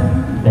 minutes?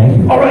 Thank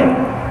you. All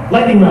right,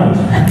 lightning round.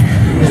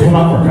 This will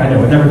not work, I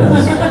know, it never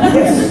does.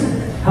 Yes,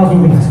 how's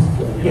moving?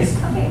 Yes.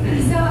 Okay,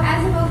 so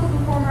as a vocal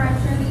performer, I'm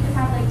sure that you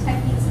have like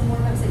techniques and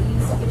warm-ups that you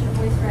use to get your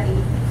voice ready.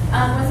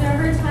 Was there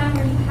ever a time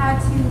where you had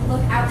to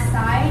look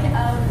outside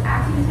of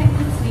acting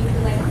techniques, maybe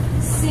like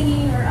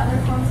singing or other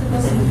forms of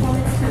vocal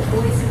performance to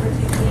voice a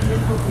particularly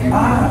difficult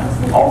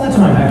character? All the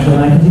time, actually,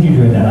 and I continue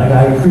doing that.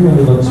 I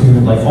frequently look to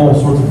like all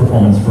sorts of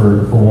performance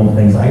for one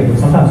things. I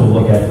sometimes will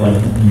look at like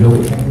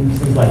yoga techniques,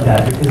 things like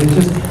that, because it's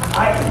just,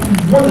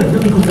 one of the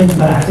really cool things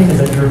about acting is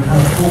that you're kind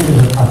of pulled in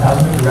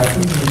 1,000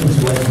 directions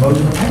into like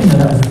motion. I didn't know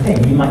that was a thing.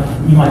 You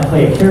might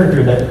play a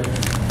character that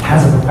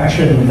has a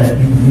profession that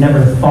you've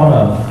never thought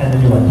of, and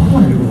then you're like, oh, I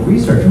want to do a little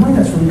research. I'm like,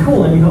 that's really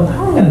cool. And you go, oh,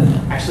 I'm going to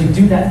actually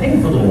do that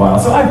thing for a little while.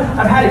 So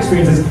I've had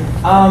experiences.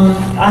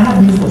 I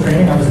had musical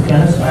training. I was a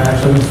pianist. I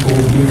actually went to school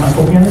to be a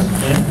classical pianist.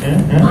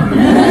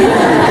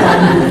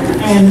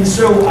 And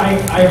so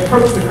I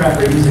approach the craft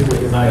very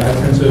musically, and I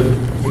tend to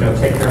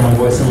take care of my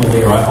voice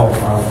similarly, or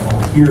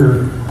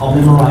I'll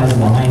memorize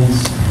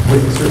lines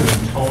with a certain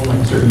tone, like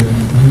a certain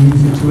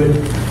music to it.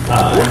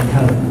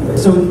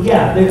 So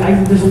yeah,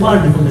 there's a lot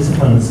of different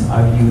disciplines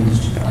I've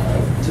used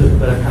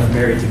that I've kind of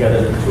married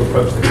together to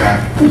approach the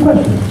craft. Good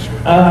question.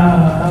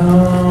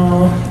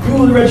 Who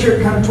with the red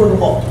shirt kind of toward the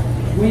wall?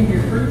 When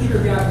your furniture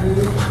got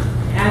moved,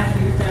 after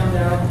you found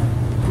out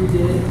who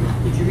did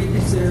you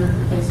reconsider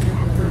replacing it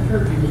with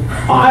furniture?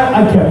 I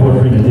kept what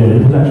Rena did.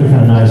 It was actually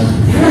kind of nice.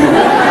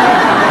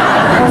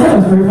 That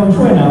was very fun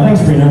choice now.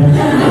 Thanks, Rena.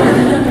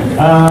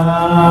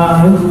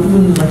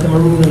 Like the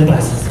maroon and the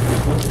glasses.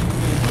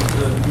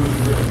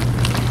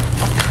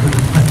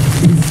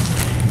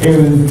 It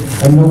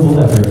was a noble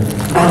effort.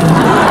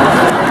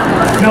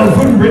 No, the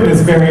food in Britain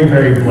is very,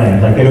 very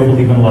bland. Like, they don't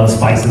believe in a lot of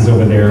spices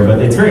over there, but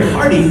it's very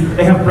hearty.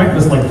 They have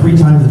breakfast like 3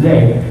 times a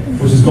day,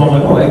 which is called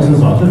like, oh, eggs and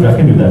sausage. I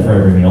can do that for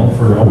every meal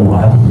for a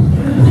while.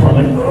 So I'm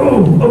like,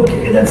 oh,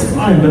 okay, that's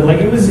fine. But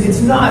like,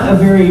 it's not a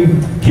very,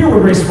 here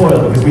we're very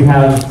spoiled because we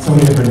have so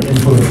many different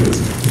influences,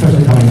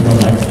 especially coming from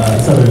like the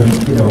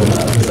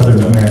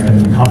Southern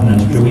American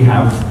continent. We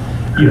have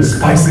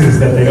spices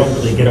that they don't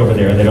really get over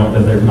there.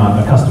 That they're not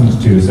accustomed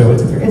to. So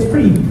it's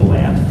pretty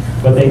bland.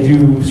 But they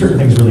do certain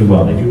things really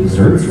well. They do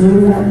desserts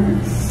really well,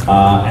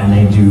 and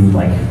they do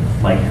like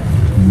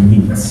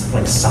meats,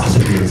 like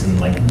sausages and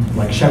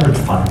like shepherd's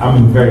pie.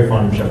 I'm very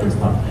fond of shepherd's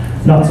pie.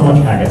 Not so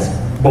much haggis.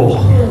 Oh.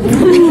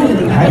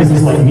 Haggis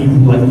is like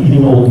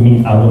eating old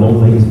meat out of an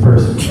old lady's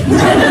purse.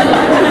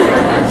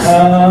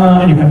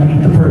 And you have to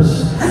eat the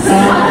purse.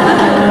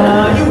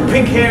 You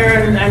pink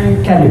hair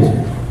and cat ears.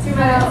 2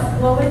 minutes.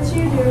 What would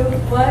you do?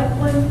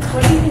 What do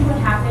you think would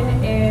happen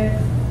if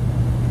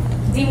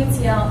Demon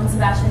CL and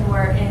Sebastian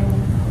were in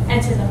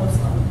Enter the Host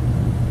Club?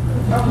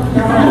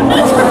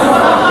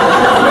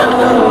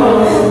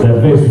 That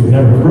face was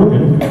never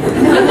broken.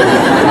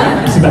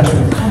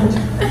 Sebastian.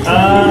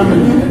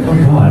 Oh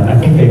God, I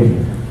think I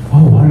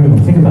don't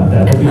even think about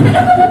that.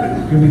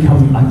 You'll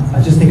become,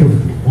 I just think of,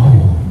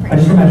 whoa. I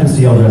just imagine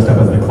CL dressed up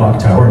as the clock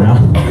tower now.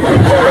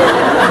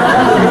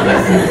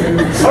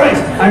 All right,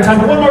 I have time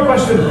for one more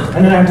question,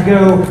 and then I have to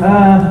go. I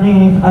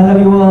love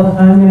you all.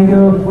 I'm gonna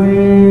go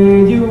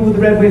with you with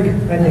the red wig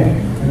right there,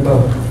 and the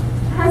bow.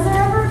 Has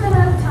there ever been a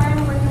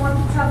time when you want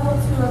to travel to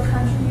a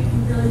country you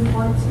really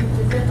want to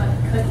visit but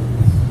couldn't?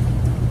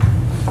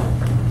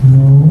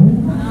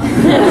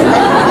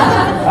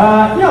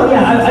 No,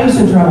 yeah, I used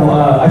to travel.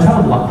 I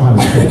traveled a lot when I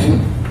was a kid.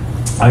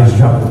 I used to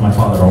travel with my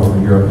father all over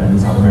Europe and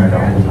South America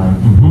all the time.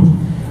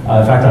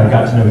 In fact, I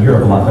got to know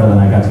Europe a lot better than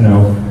I got to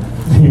know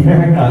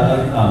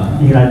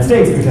the United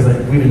States, because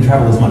we didn't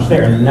travel as much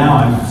there, and now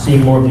I'm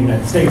seeing more of the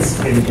United States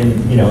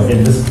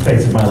in this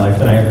phase of my life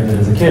than I ever did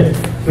as a kid.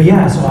 But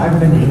yeah, so I've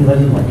been to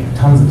England like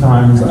tons of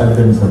times. I've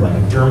been to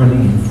like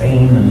Germany and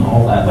Spain and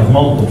all that, like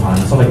multiple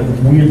times. So like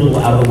weird little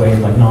out of the way,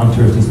 like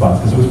non-touristy spots,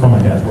 because it was from my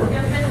dad's work.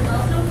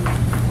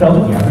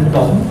 Belgium? Yeah, I've been to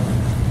Belgium.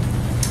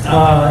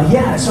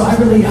 Yeah, so I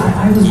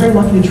was very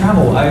lucky to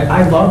travel.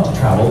 I love to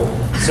travel.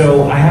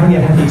 So I haven't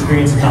yet had the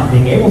experience of not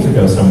being able to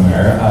go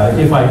somewhere.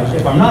 If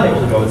I'm not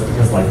able to go, it's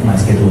because like my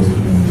schedule is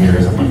keeping me here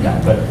or something like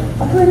that. But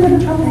I'm really good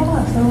at travel a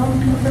lot, so I'm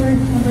very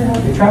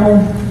happy. Travel,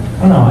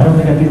 I don't know, I don't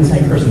think I'd be the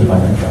same person if I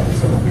hadn't traveled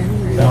so much.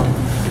 So